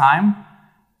right time,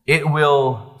 it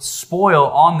will spoil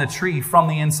on the tree from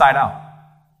the inside out.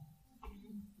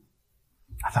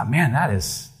 I thought, man,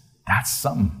 that's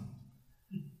something.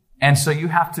 And so you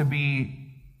have to be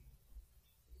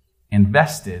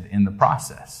invested in the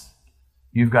process.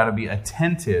 You've got to be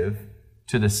attentive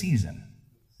to the season.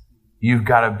 You've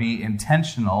got to be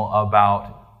intentional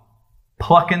about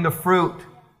plucking the fruit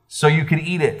so you can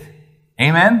eat it.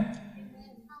 Amen?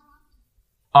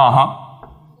 Uh-huh.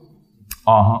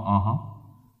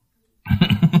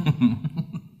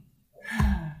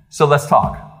 So let's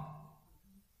talk.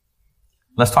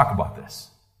 Let's talk about this.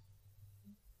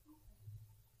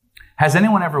 Has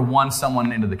anyone ever won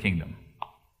someone into the kingdom?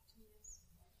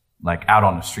 Like out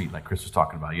on the street, like Chris was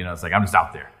talking about. It's like I'm just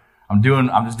out there. I'm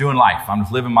just doing life. I'm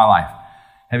just living my life.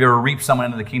 Have you ever reaped someone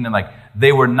into the kingdom? Like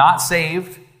they were not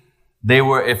saved.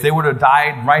 If they would have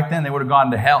died right then, they would have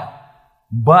gone to hell.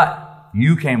 But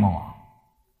you came along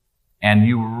and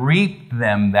you reaped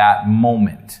them that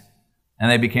moment and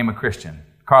they became a Christian.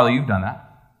 Carla, you've done that.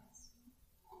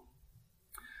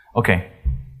 Okay.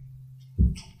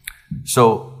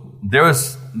 So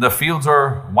the fields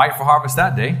are white for harvest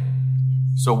that day.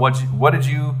 So what did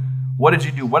you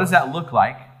do? What does that look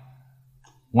like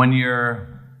when you're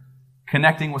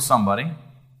connecting with somebody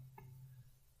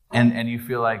and you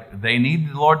feel like they need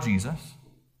the Lord Jesus?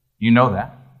 You know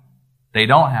that. They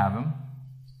don't have him,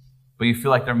 but you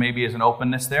feel like there maybe is an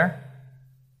openness there.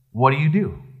 What do you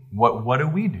do? What do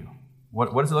we do?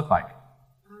 What does it look like?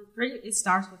 It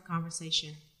starts with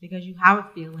conversation because you have a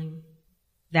feeling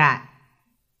that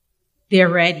they're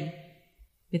ready.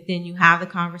 But then you have the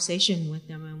conversation with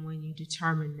them, and when you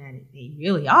determine that they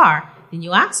really are, then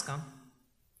you ask them.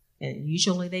 And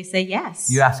usually they say yes.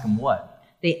 You ask them what?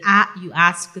 You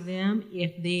ask them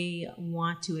if they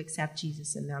want to accept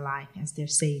Jesus in their life as their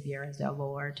Savior, as their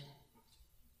Lord.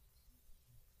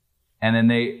 And then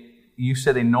you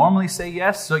said they normally say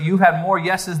yes? So you've had more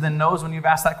yeses than no's when you've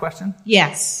asked that question?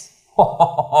 Yes.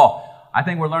 I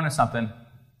think we're learning something.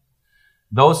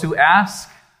 Those who ask,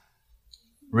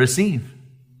 receive.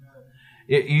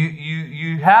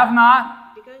 You have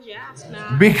not. Because you ask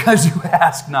not. Because you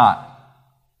ask not.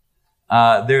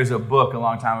 There's a book a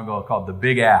long time ago called The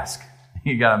Big Ask.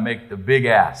 You got to make the big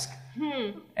ask.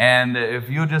 And if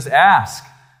you just ask,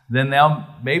 then they'll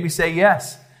maybe say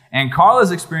yes. And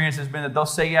Carla's experience has been that they'll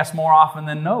say yes more often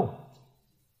than no.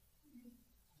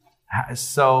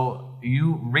 So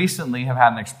you recently have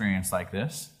had an experience like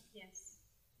this. Yes.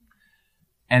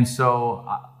 And so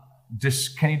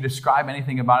can you describe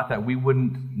anything about it that we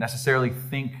wouldn't necessarily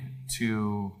think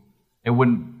it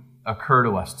wouldn't occur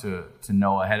to us to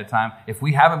know ahead of time? If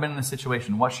we haven't been in this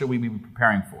situation, what should we be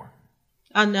preparing for?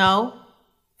 A no.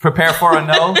 Prepare for a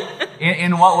no?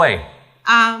 In what way?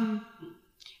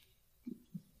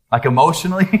 Like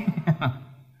emotionally?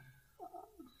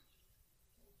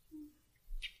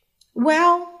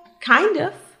 Well, kind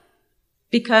of.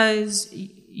 Because,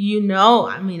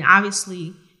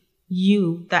 obviously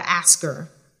you, the asker,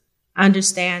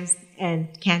 understands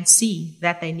and can see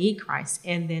that they need Christ,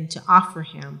 and then to offer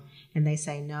him, and they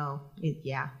say no,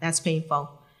 that's painful.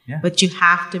 Yeah. But you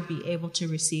have to be able to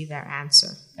receive their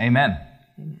answer. Amen.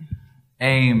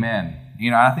 Amen.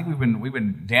 I think we've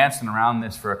been dancing around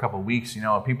this for a couple of weeks.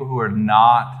 People who are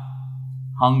not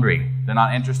hungry, they're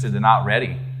not interested, they're not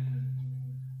ready.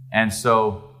 And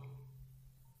so,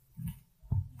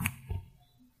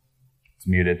 it's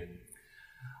muted.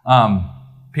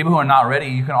 People who are not ready,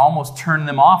 you can almost turn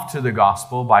them off to the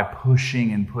gospel by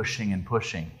pushing and pushing and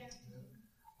pushing.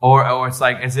 Or it's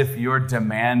like as if you're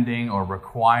demanding or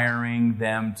requiring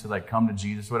them to come to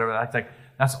Jesus, whatever.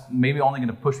 That's maybe only going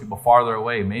to push people farther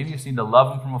away. Maybe you just need to love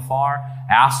them from afar.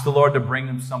 Ask the Lord to bring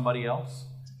them somebody else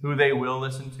who they will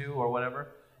listen to or whatever.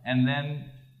 And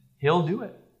then he'll do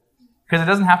it. Because it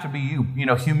doesn't have to be you.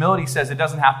 Humility says it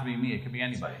doesn't have to be me. It could be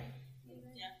anybody.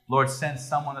 Lord, send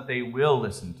someone that they will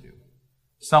listen to.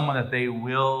 Someone that they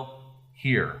will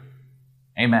hear.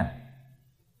 Amen.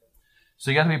 So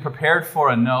you have to be prepared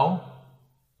for a no,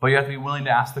 but you have to be willing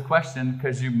to ask the question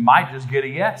because you might just get a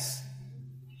yes.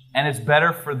 And it's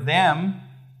better for them.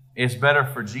 It's better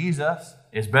for Jesus.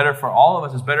 It's better for all of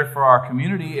us. It's better for our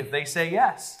community if they say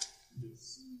yes.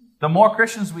 The more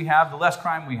Christians we have, the less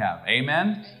crime we have.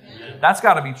 Amen? That's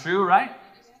got to be true, right?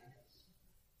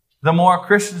 The more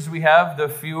Christians we have, the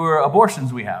fewer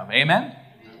abortions we have. Amen?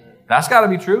 That's got to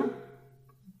be true.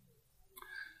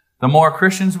 The more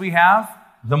Christians we have,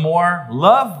 the more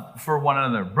love for one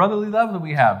another, brotherly love that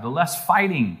we have, the less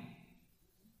fighting.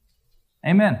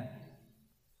 Amen.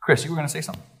 Chris, you were going to say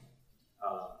something.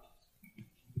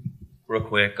 Real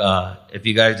quick, if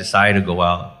you guys decide to go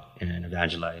out and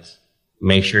evangelize,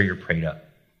 make sure you're prayed up.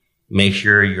 Make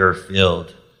sure you're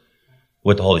filled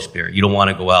with the Holy Spirit. You don't want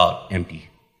to go out empty.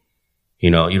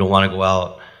 You don't want to go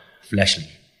out fleshly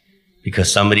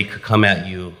because somebody could come at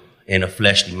you in a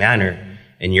fleshly manner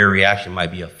and your reaction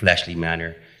might be a fleshly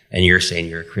manner and you're saying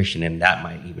you're a Christian and that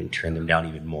might even turn them down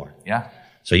even more. Yeah.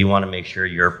 So you want to make sure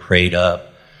you're prayed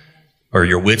up or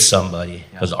you're with somebody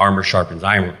because armor sharpens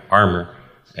armor.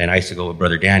 And I used to go with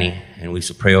Brother Danny and we used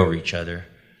to pray over each other.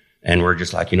 And we're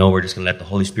just like, we're just going to let the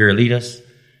Holy Spirit lead us.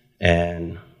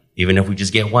 And even if we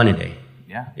just get one a day,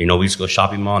 we used to go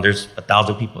shopping mall. There's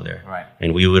 1,000 people there. Right.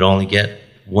 And we would only get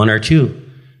one or two.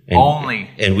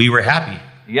 And we were happy.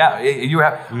 Yeah.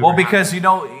 Because you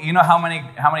know how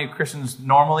many Christians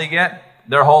normally get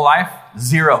their whole life?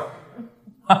 0.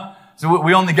 So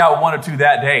we only got 1 or 2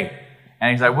 that day.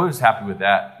 And he's like, we're just happy with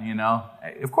that,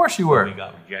 Of course you were. We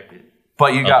got rejected.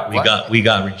 But you got we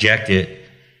got rejected.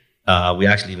 We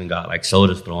actually even got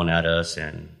sodas thrown at us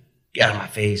and get out of my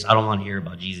face. I don't want to hear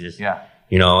about Jesus. Yeah.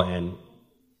 And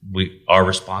our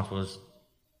response was,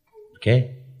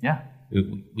 okay. Yeah.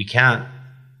 We can't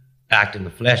act in the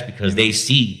flesh because they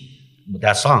see with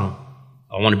that song,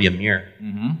 I want to be a mirror.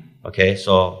 Mm-hmm. Okay.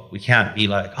 So we can't be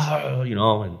like,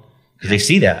 and because they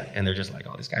see that and they're just like,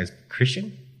 oh, this guy's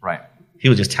Christian. Right. He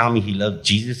was just telling me he loved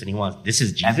Jesus and this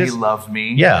is Jesus. And he loves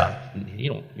me. Yeah.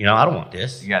 I don't want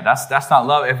this. Yeah, that's not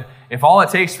love. If all it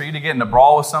takes for you to get in a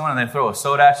brawl with someone and they throw a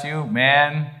soda at you,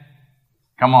 man,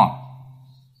 come on.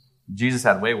 Jesus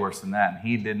had way worse than that. And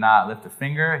he did not lift a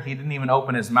finger. He didn't even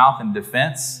open his mouth in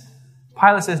defense.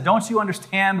 Pilate says, don't you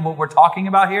understand what we're talking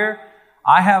about here?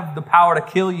 I have the power to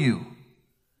kill you.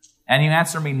 And you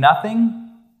answer me nothing?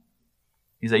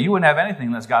 He's like, you wouldn't have anything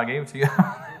unless God gave it to you.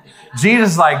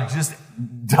 Jesus just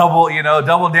double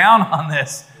down on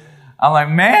this. I'm like,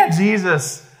 man,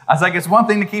 Jesus. I was like, it's one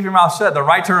thing to keep your mouth shut, the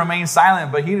right to remain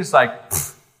silent, but he just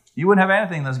you wouldn't have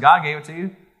anything unless God gave it to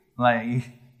you. Like,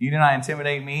 you do not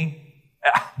intimidate me.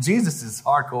 Jesus is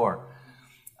hardcore.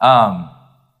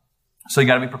 So you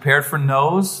got to be prepared for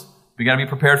no's. You got to be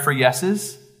prepared for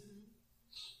yeses.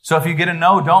 So if you get a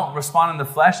no, don't respond in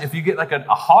the flesh. If you get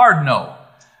a hard no,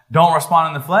 don't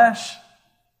respond in the flesh.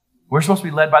 We're supposed to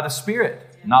be led by the Spirit,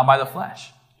 not by the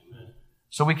flesh.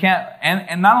 So we can't,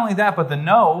 and not only that, but the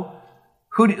no,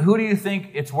 who do you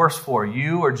think it's worse for,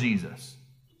 you or Jesus?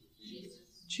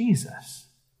 Jesus.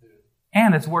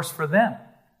 And it's worse for them.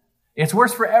 It's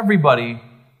worse for everybody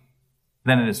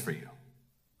than it is for you.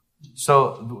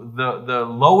 So the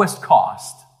lowest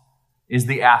cost is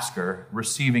the asker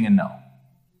receiving a no.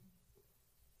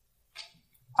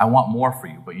 I want more for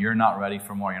you, but you're not ready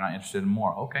for more. You're not interested in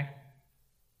more. Okay.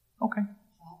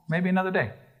 Maybe another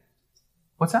day.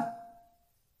 What's that?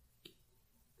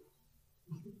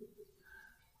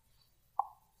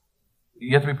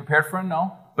 You have to be prepared for a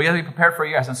no, but you have to be prepared for a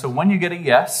yes. And so when you get a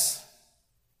yes,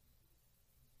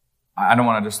 I don't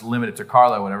want to just limit it to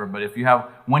Carla or whatever, but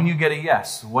when you get a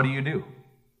yes, what do?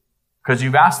 Because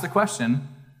you've asked the question,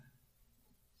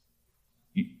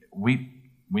 we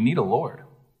need a Lord.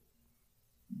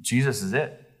 Jesus is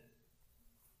it.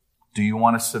 Do you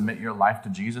want to submit your life to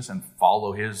Jesus and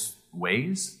follow his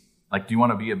ways? Like, do you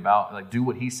want to be do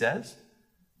what he says?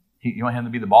 You want him to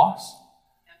be the boss?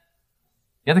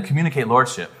 You have to communicate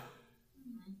lordship.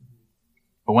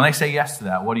 But when they say yes to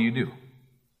that, what do?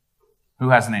 Who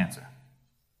has an answer?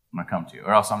 I'm going to come to you.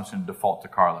 Or else I'm just going to default to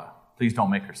Carla. Please don't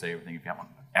make her say everything if you have one.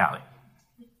 Allie.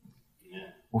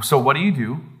 Well, so what do you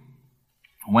do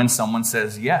when someone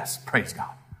says yes? Praise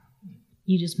God.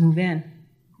 You just move in.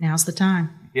 Now's the time.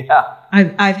 Yeah.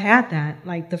 I've had that.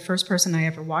 Like, the first person I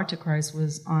ever walked to Christ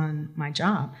was on my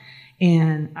job.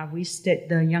 And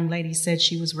the young lady said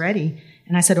she was ready.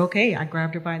 And I said, okay. I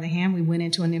grabbed her by the hand. We went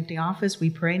into an empty office. We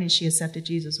prayed, and she accepted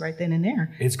Jesus right then and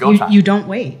there. It's go time. You don't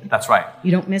wait. That's right.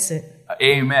 You don't miss it.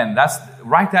 Amen.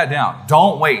 Write that down.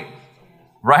 Don't wait.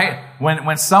 Right?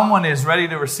 When someone is ready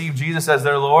to receive Jesus as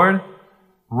their Lord,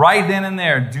 right then and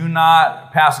there, do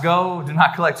not pass go. Do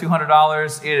not collect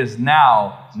 $200. It is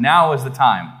now. Now is the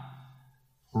time.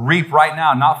 Reap right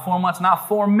now. Not 4 months, not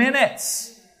 4 minutes.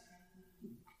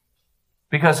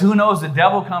 Because who knows, the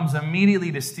devil comes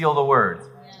immediately to steal the word.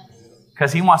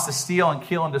 Because he wants to steal and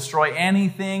kill and destroy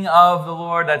anything of the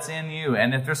Lord that's in you.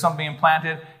 And if there's something being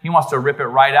planted, he wants to rip it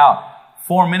right out.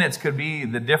 4 minutes could be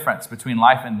the difference between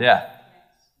life and death.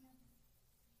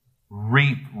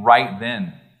 Reap right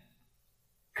then.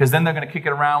 Because then they're going to kick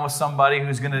it around with somebody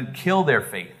who's going to kill their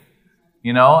faith.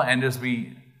 And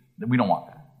we don't want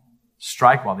that.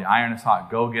 Strike while the iron is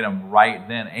hot. Go get them right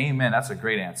then. Amen. That's a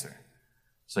great answer.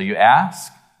 So you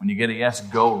ask. When you get a yes,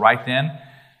 go right then.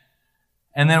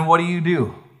 And then what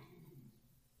do?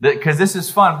 Because this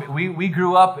is fun. We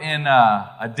grew up in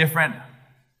a different, I'm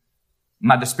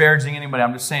not disparaging anybody,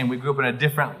 I'm just saying we grew up in a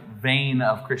different vein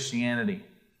of Christianity,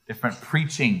 different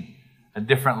preaching, a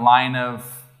different line of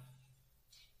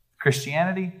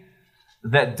Christianity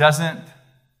that doesn't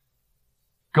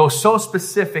go so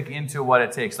specific into what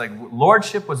it takes. Like,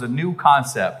 lordship was a new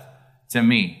concept to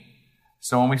me.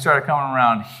 So when we started coming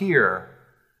around here,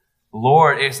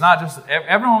 Lord, it's not just,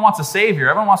 everyone wants a Savior.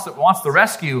 Everyone wants the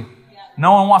rescue. Yeah.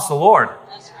 No one wants the Lord.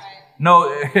 That's right.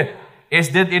 No,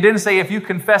 it didn't say if you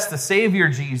confess the Savior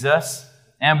Jesus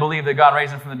and believe that God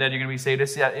raised him from the dead, you're going to be saved.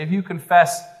 It's if you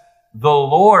confess the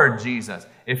Lord Jesus,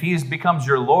 if he becomes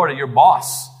your Lord and your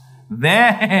boss,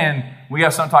 then we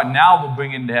have some talk. Now we'll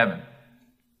bring it into heaven.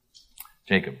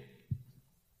 Jacob.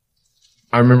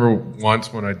 I remember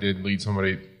once when I did lead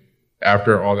somebody,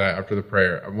 after the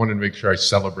prayer, I wanted to make sure I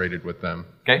celebrated with them.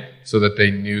 Okay. So that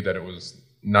they knew that it was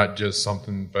not just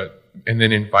something, and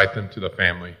then invite them to the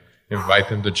family, invite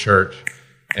them to church,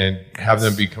 and have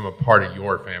them become a part of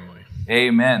your family.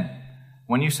 Amen.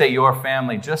 When you say your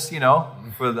family, just,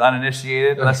 for the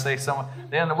uninitiated, let's say someone,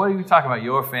 what are you talking about,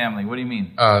 your family? What do you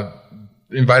mean?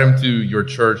 Invite them to your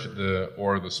church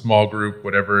or the small group,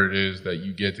 whatever it is that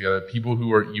you get together. People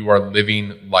you are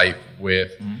living life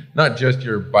with, not just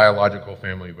your biological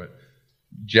family, but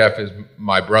Jeff is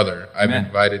my brother. I've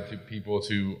invited people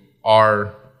to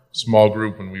our small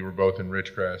group when we were both in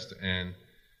Ridgecrest,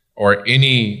 or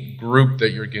any group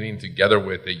that you're getting together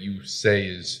with that you say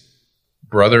is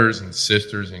brothers and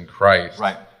sisters in Christ.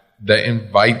 Right. That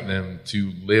invite them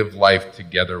to live life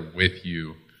together with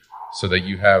you, so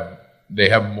that they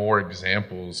have more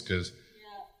examples, because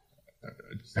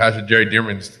Pastor Jerry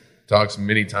Dearman talks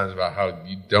many times about how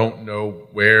you don't know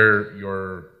where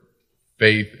your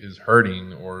faith is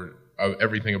hurting or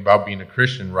everything about being a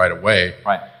Christian right away.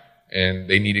 Right. And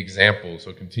they need examples.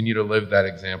 So continue to live that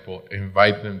example.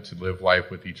 Invite them to live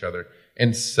life with each other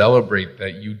and celebrate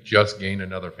that you just gained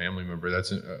another family member.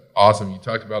 That's awesome. You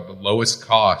talked about the lowest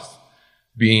cost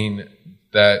being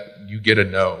that you get a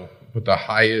no, but the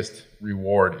highest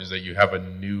reward is that you have a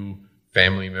new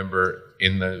family member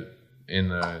in the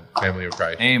family of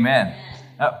Christ. Amen.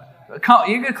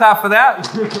 You can clap for that.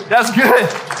 That's good.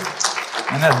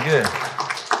 And that's good.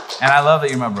 And I love that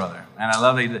you're my brother. And I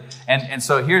love that you did. And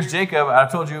so here's Jacob. I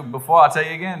told you before, I'll tell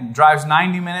you again, drives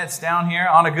 90 minutes down here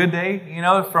on a good day,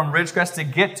 from Ridgecrest to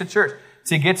get to church,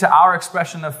 to get to our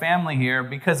expression of family here,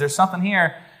 because there's something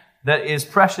here that is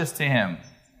precious to him.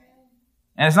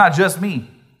 And it's not just me.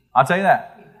 I'll tell you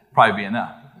that. probably be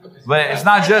enough. But it's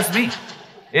not just me.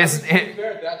 That's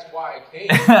why I came.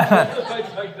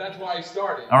 That's why I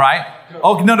started. All right.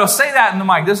 Oh, no, say that in the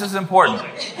mic. This is important.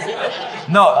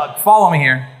 No, follow me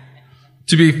here.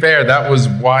 To be fair, that was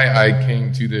why I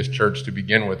came to this church to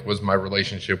begin with, was my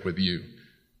relationship with you.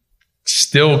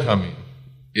 Still coming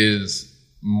is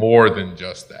more than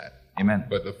just that. Amen.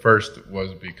 But the first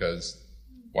was because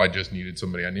I just needed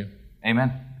somebody I knew.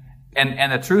 Amen.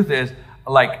 And the truth is,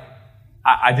 like,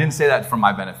 I didn't say that for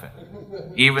my benefit,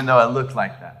 even though it looked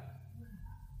like that.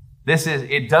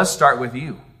 It does start with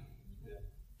you.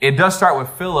 It does start with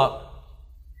Philip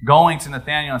going to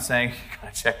Nathanael and saying, you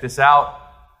gotta check this out.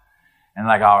 And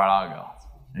like, all right, I'll go.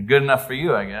 And good enough for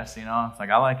you, I guess. It's like,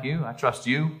 I like you. I trust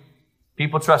you.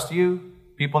 People trust you.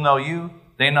 People know you.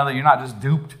 They know that you're not just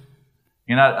duped.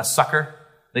 You're not a sucker.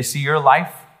 They see your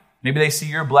life. Maybe they see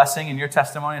your blessing and your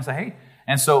testimony and say, hey.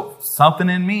 And so something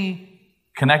in me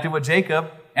connected with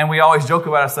Jacob, and we always joke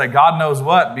about it. It's like, God knows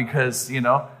what, because, he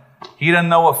doesn't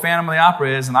know what Phantom of the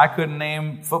Opera is, and I couldn't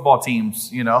name football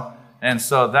teams, And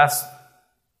so that's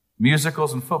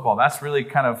musicals and football. That's really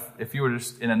kind of, if you were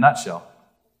just in a nutshell.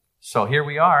 So here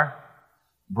we are,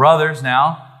 brothers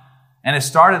now. And it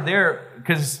started there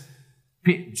because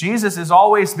Jesus has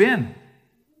always been.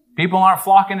 People aren't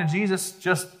flocking to Jesus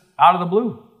just out of the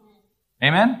blue.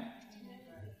 Amen?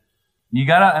 You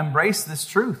got to embrace this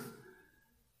truth.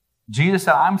 Jesus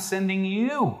said, I'm sending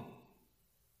you.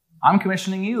 I'm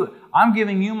commissioning you. I'm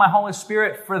giving you my Holy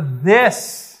Spirit for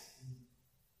this.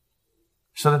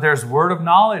 So that there's word of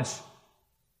knowledge.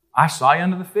 I saw you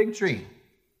under the fig tree.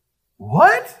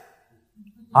 What?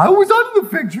 I was under the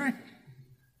fig tree.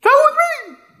 That was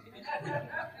me.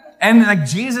 And like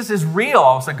Jesus is real.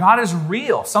 I was like, God is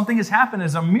real. Something has happened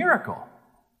as a miracle.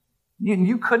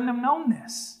 You couldn't have known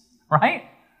this, right?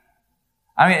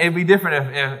 I mean, it'd be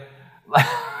different if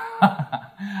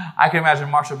I can imagine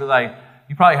Marshall be like,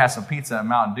 you probably had some pizza and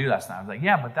Mountain Dew last night. I was like,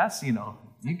 yeah, but that's, you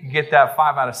could get that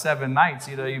 5 out of 7 nights,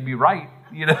 you'd be right,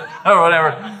 or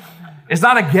whatever. It's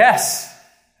not a guess.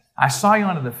 I saw you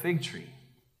under the fig tree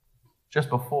just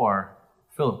before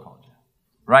Philip called you,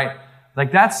 right?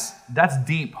 Like that's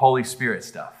deep Holy Spirit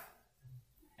stuff.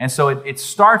 And so it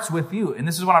starts with you. And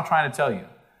this is what I'm trying to tell you.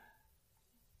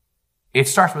 It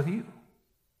starts with you.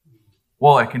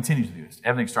 Well, it continues with you.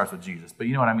 Everything starts with Jesus, but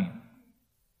you know what I mean.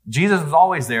 Jesus was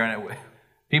always there, and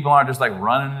people aren't just like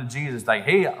running to Jesus like,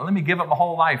 hey, let me give up my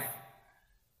whole life.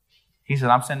 He said,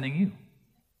 I'm sending you.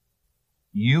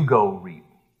 You go reap.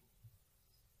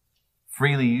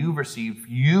 Freely you've received,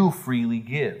 you freely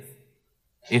give.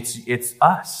 It's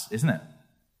us, isn't it?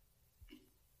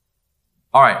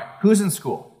 All right, who's in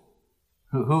school?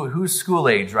 Who's school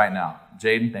age right now?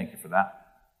 Jaden, thank you for that.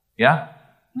 Yeah?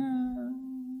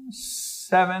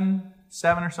 7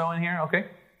 or so in here, okay.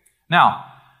 Now,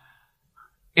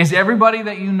 is everybody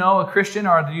that you know a Christian,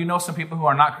 or do you know some people who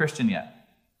are not Christian yet?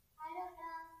 I don't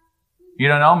know. You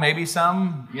don't know? Maybe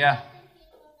some? Yeah.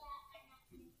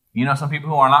 You know some people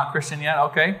who are not Christian yet?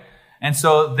 Okay. And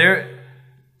so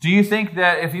do you think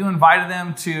that if you invited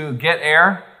them to get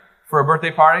air for a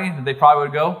birthday party, that they probably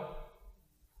would go?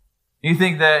 You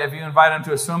think that if you invited them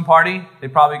to a swim party,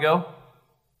 they'd probably go?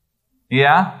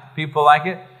 Yeah? People like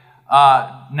it?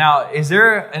 Now, is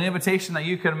there an invitation that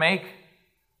you could make?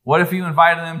 What if you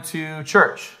invited them to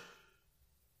church?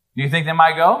 Do you think they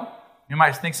might go? You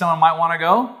might think someone might want to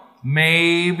go?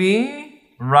 Maybe,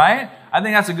 right? I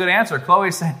think that's a good answer.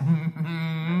 Chloe's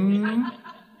saying,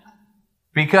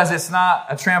 because it's not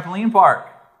a trampoline park.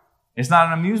 It's not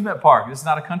an amusement park. This is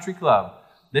not a country club.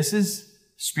 This is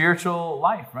spiritual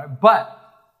life, right? But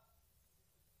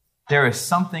there is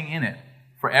something in it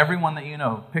for everyone that you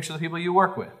know. Picture the people you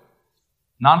work with.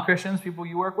 Non-Christians, people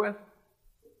you work with?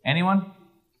 Anyone?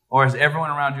 Or is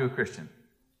everyone around you a Christian?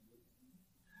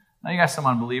 Now you got some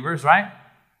unbelievers, right?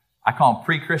 I call them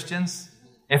pre-Christians.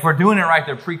 If we're doing it right,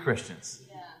 they're pre-Christians.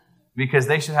 Yeah. Because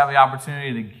they should have the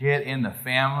opportunity to get in the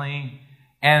family.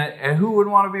 And who would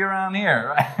want to be around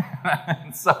here,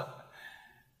 right? So,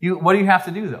 what do you have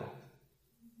to do, though?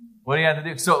 What do you have to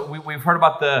do? So we've heard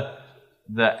about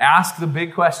the ask the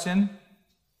big question.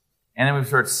 And then we've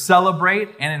heard celebrate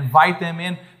and invite them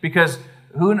in. Because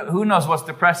who knows what's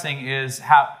depressing is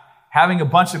having a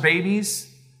bunch of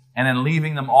babies and then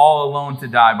leaving them all alone to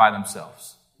die by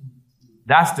themselves.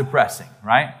 That's depressing,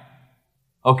 right?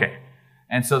 Okay.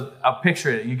 And so I'll picture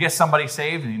it. You get somebody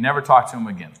saved and you never talk to them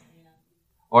again.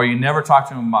 Or you never talk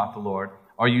to them about the Lord.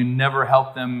 Or you never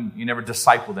help them. You never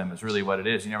disciple them is really what it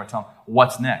is. You never tell them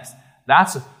what's next.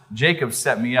 Jacob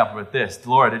set me up with this.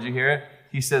 Laura, did you hear it?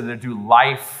 He said they do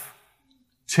life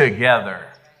together.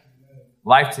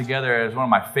 Life Together is one of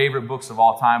my favorite books of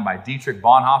all time by Dietrich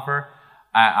Bonhoeffer.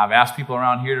 I've asked people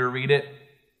around here to read it,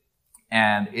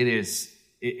 and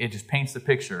it just paints the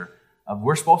picture of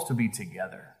we're supposed to be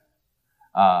together.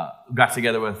 Got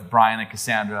together with Brian and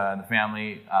Cassandra and the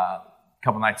family a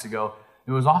couple nights ago.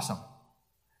 It was awesome.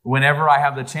 Whenever I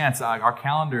have the chance, our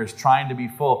calendar is trying to be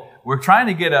full. We're trying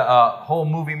to get a whole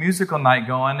movie musical night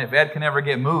going. If Ed can ever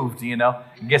get moved,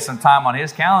 get some time on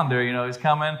his calendar. He's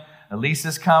coming.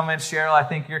 Elisa's coming. Cheryl, I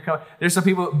think you're coming. There's some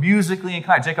people musically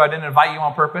inclined. Jacob, I didn't invite you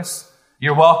on purpose.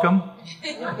 You're welcome.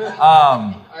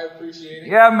 I appreciate it.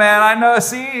 Yeah, man, I know.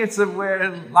 See, it's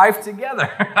we're life together.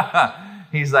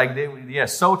 He's like,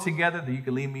 so together that you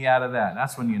can leave me out of that.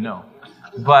 That's when you know.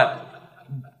 But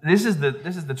this is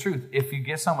the truth. If you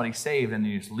get somebody saved and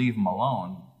you just leave them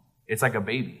alone, it's like a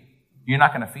baby. You're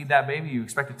not going to feed that baby. You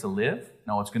expect it to live?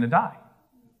 No, it's going to die.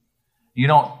 You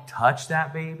don't touch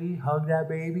that baby, hug that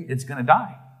baby, it's going to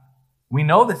die. We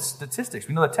know the statistics.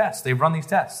 We know the tests. They've run these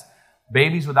tests.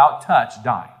 Babies without touch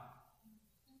die.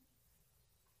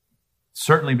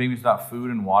 Certainly babies without food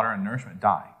and water and nourishment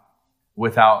die.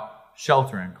 Without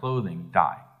shelter and clothing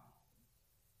die.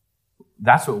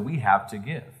 That's what we have to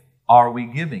give. Are we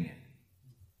giving it?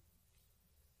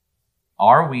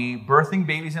 Are we birthing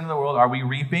babies into the world? Are we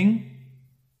reaping?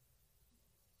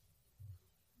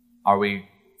 Are we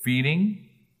feeding,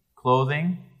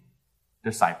 clothing,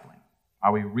 discipling?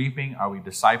 Are we reaping? Are we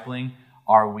discipling?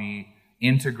 Are we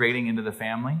integrating into the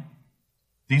family?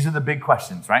 These are the big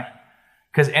questions, right?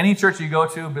 Because any church you go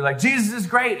to will be like, Jesus is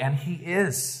great, and he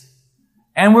is.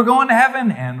 And we're going to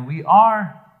heaven, and we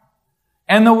are.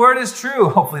 And the word is true.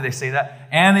 Hopefully they say that.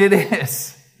 And it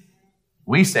is.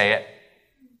 We say it.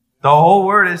 The whole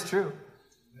word is true.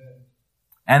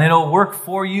 And it'll work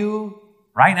for you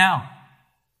right now.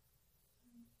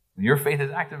 When your faith is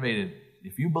activated,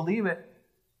 if you believe it,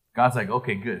 God's like,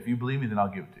 okay, good. If you believe me, then I'll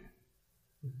give it to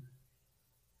you.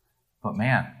 But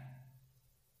man,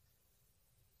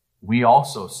 we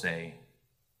also say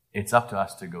it's up to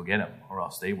us to go get them, or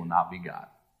else they will not be God.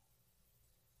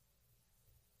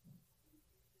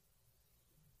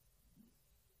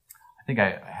 I think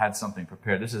I had something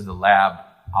prepared. This is the lab,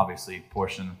 obviously,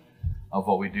 portion of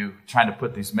what we do, trying to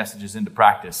put these messages into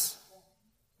practice.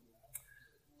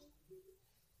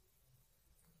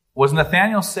 Was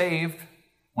Nathanael saved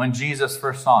when Jesus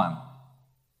first saw him?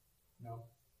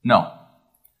 No.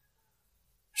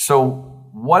 So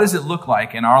what does it look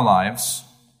like in our lives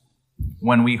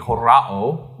when we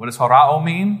horao? What does horao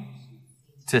mean?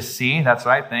 To see. That's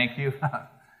right. Thank you.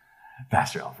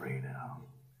 Pastor Alfredo.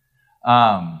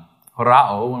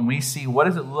 Horao, when we see, what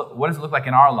does it look like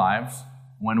in our lives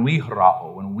when we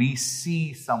horao, when we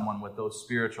see someone with those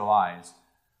spiritual eyes?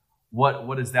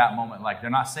 What is that moment like? They're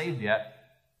not saved yet.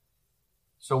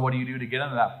 So what do you do to get them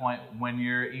to that point when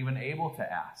you're even able to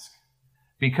ask?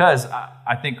 Because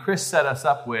I think Chris set us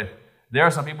up with, there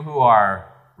are some people who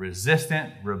are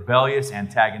resistant, rebellious,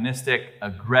 antagonistic,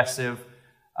 aggressive.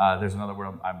 There's another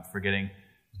word I'm forgetting.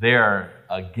 They're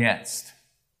against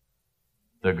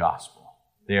the gospel.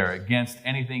 They're against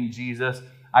anything Jesus.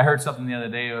 I heard something the other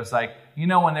day. It was like,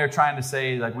 when they're trying to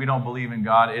say, like, we don't believe in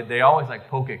God, they always like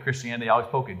poke at Christianity. They always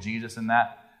poke at Jesus in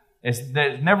that. There's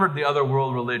never the other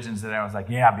world religions that everyone's like,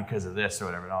 yeah, because of this or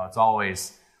whatever. No, it's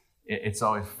always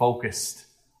focused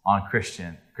on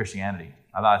Christianity.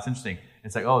 I thought it's interesting.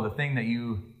 It's like, oh, the thing that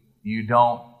you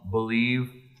don't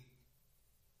believe,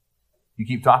 you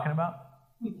keep talking about?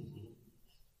 Really?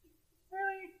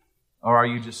 Or are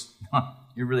you just,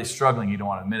 you're really struggling, you don't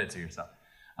want to admit it to yourself?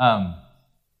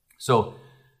 So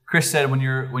Chris said when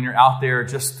you're out there,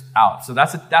 just out. So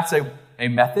that's a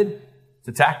method. It's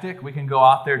a tactic. We can go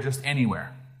out there just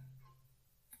anywhere.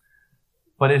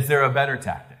 But is there a better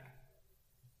tactic?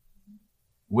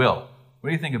 Will, what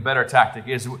do you think a better tactic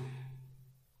is?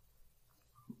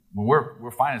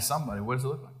 We're finding somebody. What does it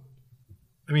look like?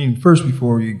 I mean, first,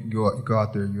 before you go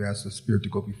out there, you ask the Spirit to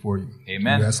go before you.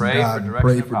 Amen. You ask God to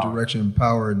pray for direction and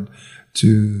power, and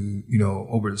to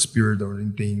over the spirit or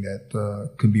anything that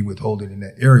could be withholding in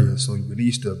that area. So you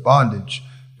release the bondage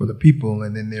for the people,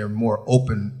 and then they're more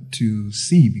open to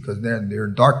see because they're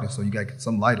in darkness. So you got to get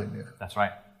some light in there. That's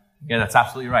right. Yeah, that's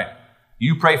absolutely right.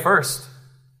 You pray first,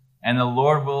 and the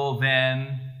Lord will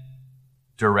then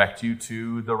direct you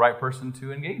to the right person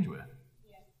to engage with.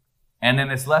 Yeah. And then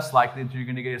it's less likely that you're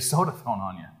going to get a soda thrown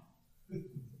on you.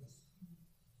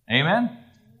 Amen?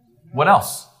 What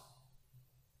else?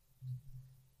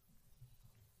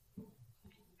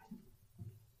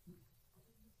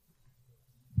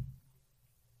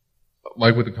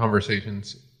 Like with the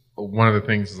conversations, one of the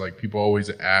things is like people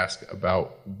always ask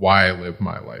about why I live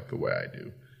my life the way I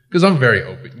do. Because I'm very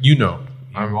open.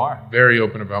 I'm You are. very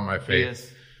open about my He faith.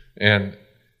 is. And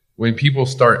when people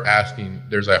start asking,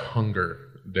 there's a hunger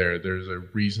there. There's a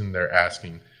reason they're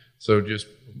asking. So just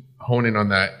hone in on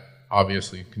that.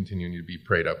 Obviously, continuing to be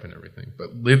prayed up and everything.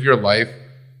 But live your life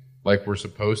like we're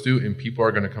supposed to, and people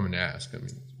are going to come and ask. I mean,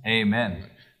 Amen.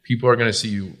 people are going to see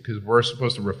you, because we're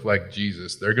supposed to reflect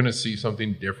Jesus. They're going to see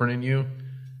something different in you,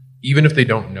 even if they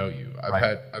don't know you. I've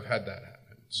had that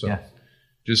happen. So Yes.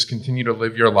 just continue to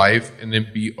live your life, and then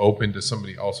be open to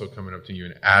somebody also coming up to you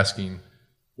and asking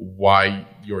why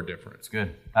you're different. It's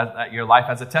good. Your life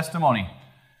has a testimony.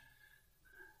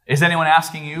 Is anyone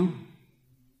asking you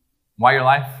why your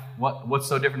life, what's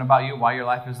so different about you, why your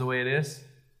life is the way it is?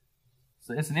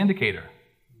 So it's an indicator.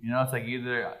 It's like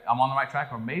either I'm on the right track,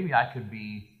 or maybe I could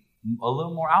be a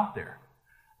little more out there,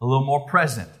 a little more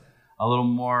present, a little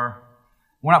more.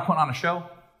 We're not putting on a show,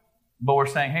 but we're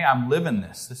saying, hey, I'm living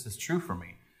this. This is true for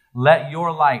me. Let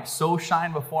your light so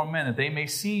shine before men that they may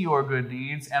see your good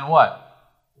deeds and what?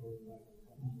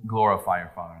 Glorify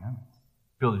your Father in heaven.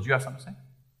 Bill, did you have something to say?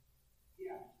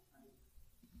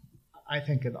 I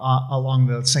think along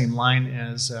the same line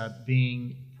as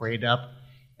being prayed up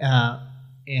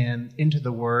and into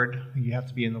the Word. You have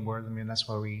to be in the Word. I mean, that's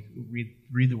why we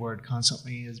read the Word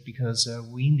constantly, is because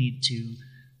we need to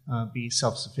be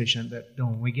self-sufficient. That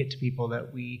when we get to people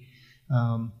that we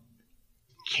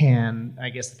can,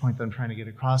 I guess the point that I'm trying to get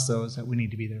across, though, is that we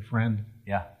need to be their friend.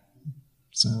 Yeah.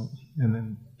 So, and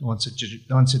then once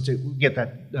we get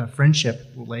that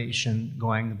friendship relation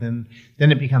going, then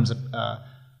it becomes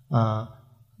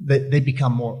they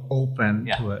become more open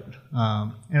to it,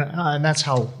 and that's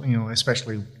how,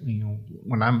 especially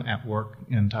when I'm at work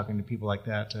and talking to people like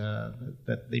that,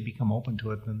 that they become open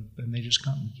to it, then they just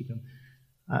come and keep them.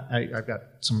 I've got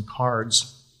some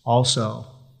cards also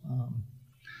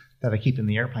that I keep in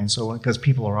the airplane, so because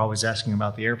people are always asking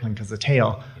about the airplane because the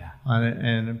tail,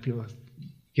 and people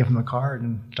give them a card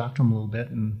and talk to them a little bit,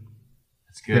 and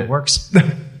that's good. It works.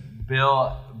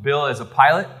 Bill is a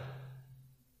pilot.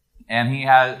 And he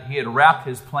had wrapped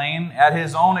his plane at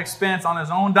his own expense on his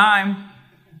own dime.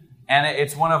 And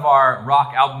it's one of our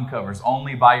rock album covers,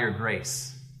 Only by Your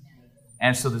Grace.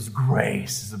 And so this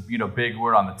grace is a big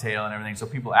word on the tail and everything. So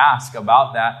people ask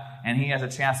about that, and he has a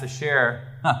chance to share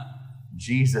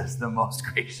Jesus, the most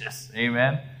gracious.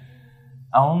 Amen.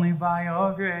 Only by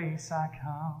your grace I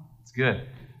come. It's good.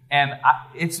 And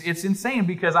it's insane,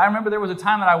 because I remember there was a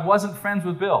time that I wasn't friends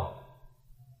with Bill.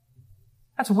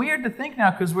 That's weird to think now,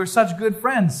 because we're such good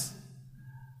friends.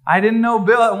 I didn't know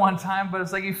Bill at one time, but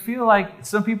it's like you feel like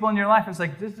some people in your life, it's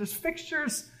like there's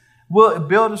fixtures. Will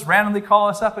Bill just randomly call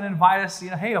us up and invite us,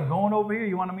 hey, I'm going over here.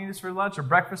 You want to meet us for lunch or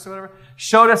breakfast or whatever?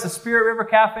 Showed us the Spirit River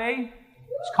Cafe.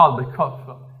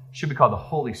 Should be called the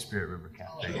Holy Spirit River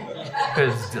Cafe,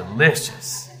 because it's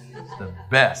delicious. It's the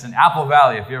best. In Apple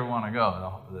Valley, if you ever want to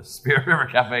go, the Spirit River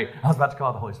Cafe. I was about to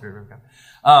call it the Holy Spirit River Cafe.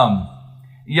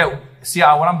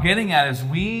 What I'm getting at is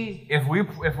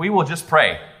if we will just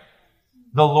pray,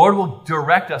 the Lord will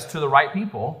direct us to the right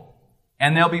people,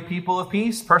 and they'll be people of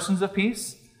peace, persons of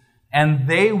peace, and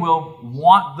they will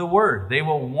want the word. They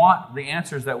will want the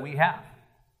answers that we have.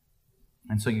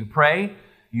 And so you pray,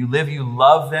 you live, you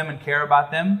love them and care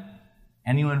about them,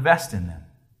 and you invest in them.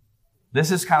 This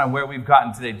is kind of where we've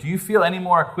gotten today. Do you feel any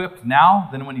more equipped now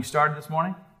than when you started this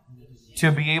morning?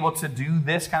 To be able to do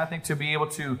this kind of thing, to be able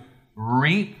to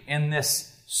reap in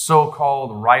this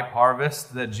so-called ripe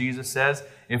harvest that Jesus says.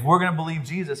 If we're going to believe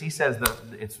Jesus, he says that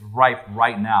it's ripe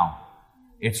right now.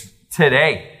 It's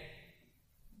today.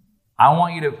 I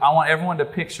want everyone to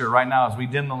picture right now as we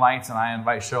dim the lights, and I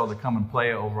invite Cheryl to come and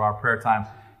play over our prayer time.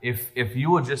 If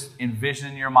you will just envision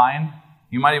in your mind,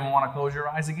 you might even want to close your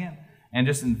eyes again and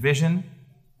just envision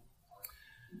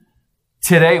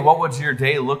today, what would your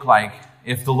day look like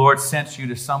if the Lord sent you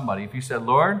to somebody? If you said,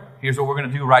 Lord, here's what we're going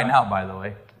to do right now, by the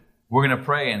way. We're going to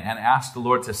pray and ask the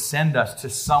Lord to send us to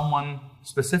someone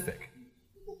specific.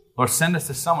 Lord, send us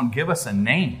to someone. Give us a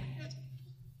name.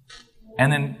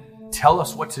 And then tell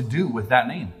us what to do with that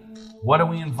name. What do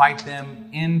we invite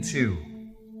them into?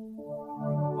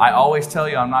 I always tell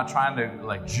you, I'm not trying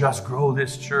to just grow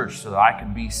this church so that I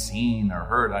can be seen or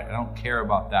heard. I don't care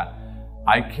about that.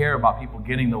 I care about people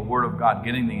getting the Word of God,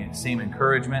 getting the same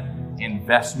encouragement,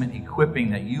 investment, equipping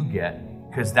that you get,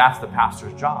 because that's the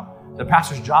pastor's job. The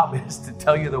pastor's job is to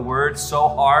tell you the Word so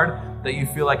hard that you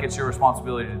feel like it's your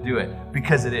responsibility to do it,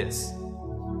 because it is.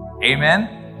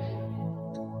 Amen?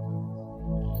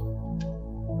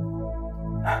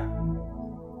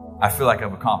 I feel like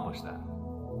I've accomplished that.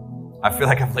 I feel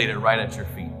like I've laid it right at your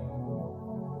feet.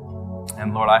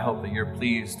 And Lord, I hope that you're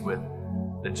pleased with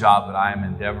the job that I am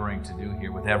endeavoring to do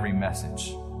here with every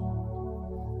message.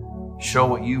 Show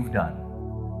what you've done.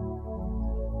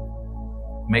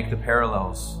 Make the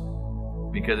parallels,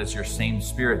 because it's your same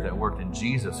Spirit that worked in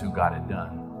Jesus who got it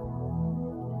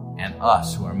done, and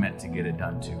us who are meant to get it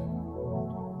done too.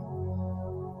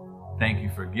 Thank you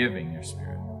for giving your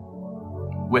Spirit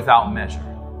without measure.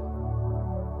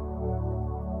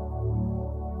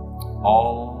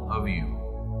 All of you.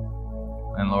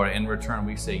 And Lord, in return,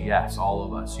 we say yes, all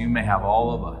of us. You may have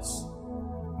all of us.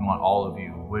 We want all of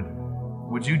you.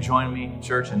 Would you join me,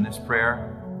 church, in this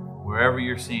prayer, wherever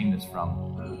you're seeing this from?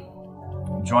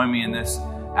 Join me in this.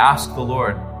 Ask the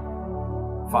Lord,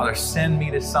 Father, send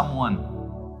me to someone.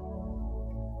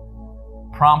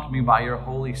 Prompt me by your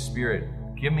Holy Spirit.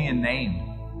 Give me a name.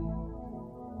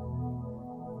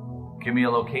 Give me a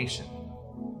location.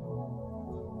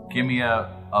 Give me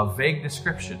a vague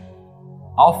description.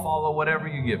 I'll follow whatever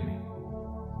you give me.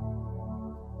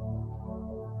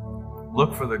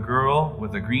 Look for the girl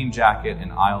with the green jacket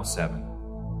in aisle 7.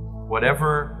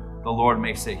 Whatever the Lord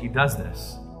may say, He does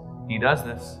this. He does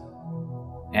this.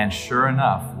 And sure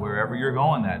enough, wherever you're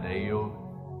going that day,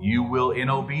 you will, in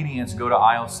obedience, go to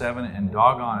aisle 7 and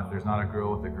doggone if there's not a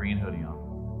girl with a green hoodie on.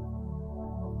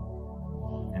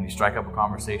 And you strike up a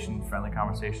conversation, friendly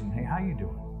conversation. Hey, how you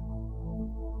doing?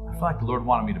 I feel like the Lord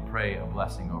wanted me to pray a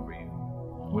blessing over you.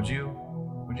 Would you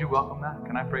welcome that?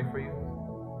 Can I pray for you?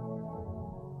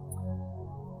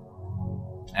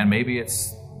 And maybe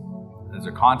there's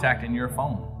a contact in your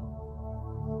phone.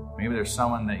 Maybe there's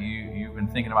someone that you've been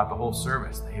thinking about the whole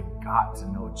service. They've got to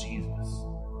know Jesus.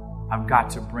 I've got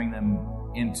to bring them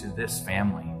into this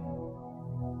family.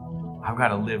 I've got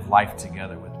to live life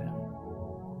together with them.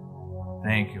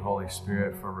 Thank you, Holy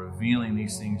Spirit, for revealing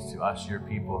these things to us, your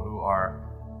people who are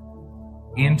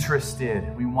interested.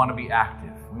 We want to be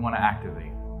active. We want to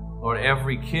activate. Lord,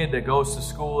 every kid that goes to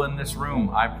school in this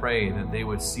room, I pray that they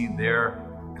would see their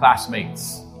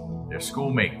classmates, their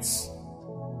schoolmates,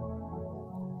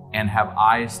 and have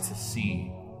eyes to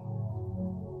see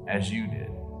as you did.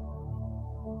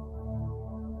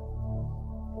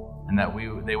 And that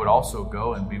they would also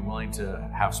go and be willing to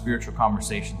have spiritual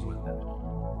conversations with them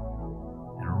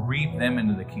and reap them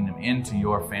into the kingdom, into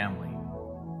your family.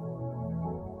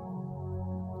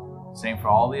 Same for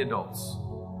all the adults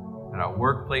at our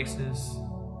workplaces,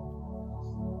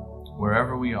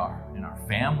 wherever we are, in our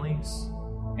families,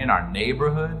 in our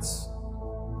neighborhoods,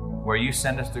 where you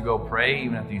send us to go pray,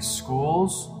 even at these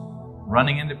schools,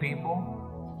 running into people.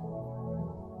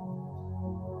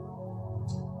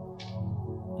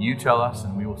 You tell us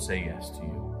and we will say yes to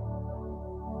you.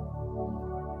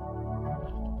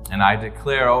 And I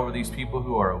declare over these people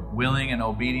who are willing and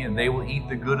obedient, they will eat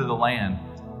the good of the land.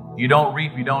 You don't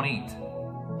reap, you don't eat.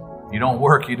 You don't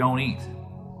work, you don't eat.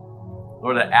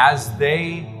 Lord, that as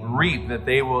they reap, that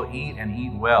they will eat and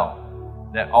eat well.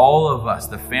 That all of us,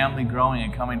 the family growing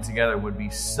and coming together, would be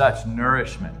such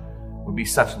nourishment, would be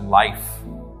such life,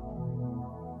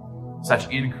 such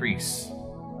increase,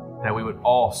 that we would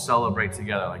all celebrate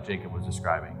together like Jacob was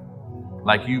describing.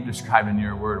 Like you've described in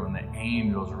your word, when the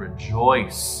angels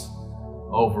rejoice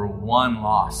over one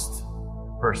lost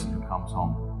person who comes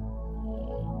home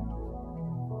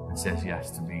and says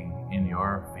yes to being in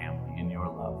your family, in your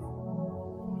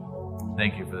love.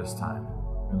 Thank you for this time.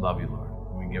 We love you, Lord.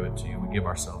 We give it to you. We give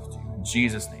ourselves to you. In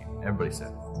Jesus' name. Everybody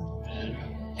said,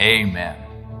 Amen.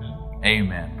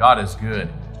 Amen. God is good.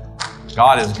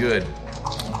 God is good.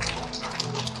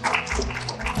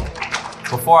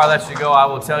 Before I let you go, I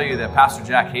will tell you that Pastor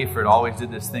Jack Hayford always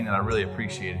did this thing that I really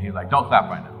appreciated. He was like, don't clap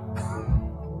right now.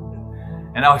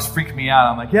 And that always freaked me out.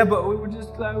 I'm like, yeah, but we were just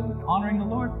honoring the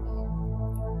Lord.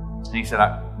 And he said,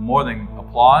 more than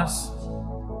applause,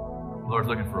 the Lord's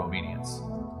looking for obedience.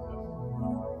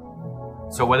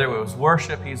 So whether it was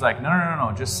worship, he's like,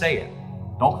 no, just say it.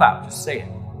 Don't clap, just say it.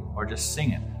 Or just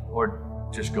sing it. Or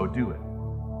just go do it.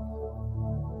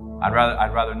 I'd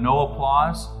rather no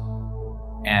applause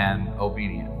and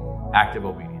active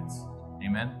obedience.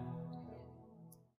 Amen.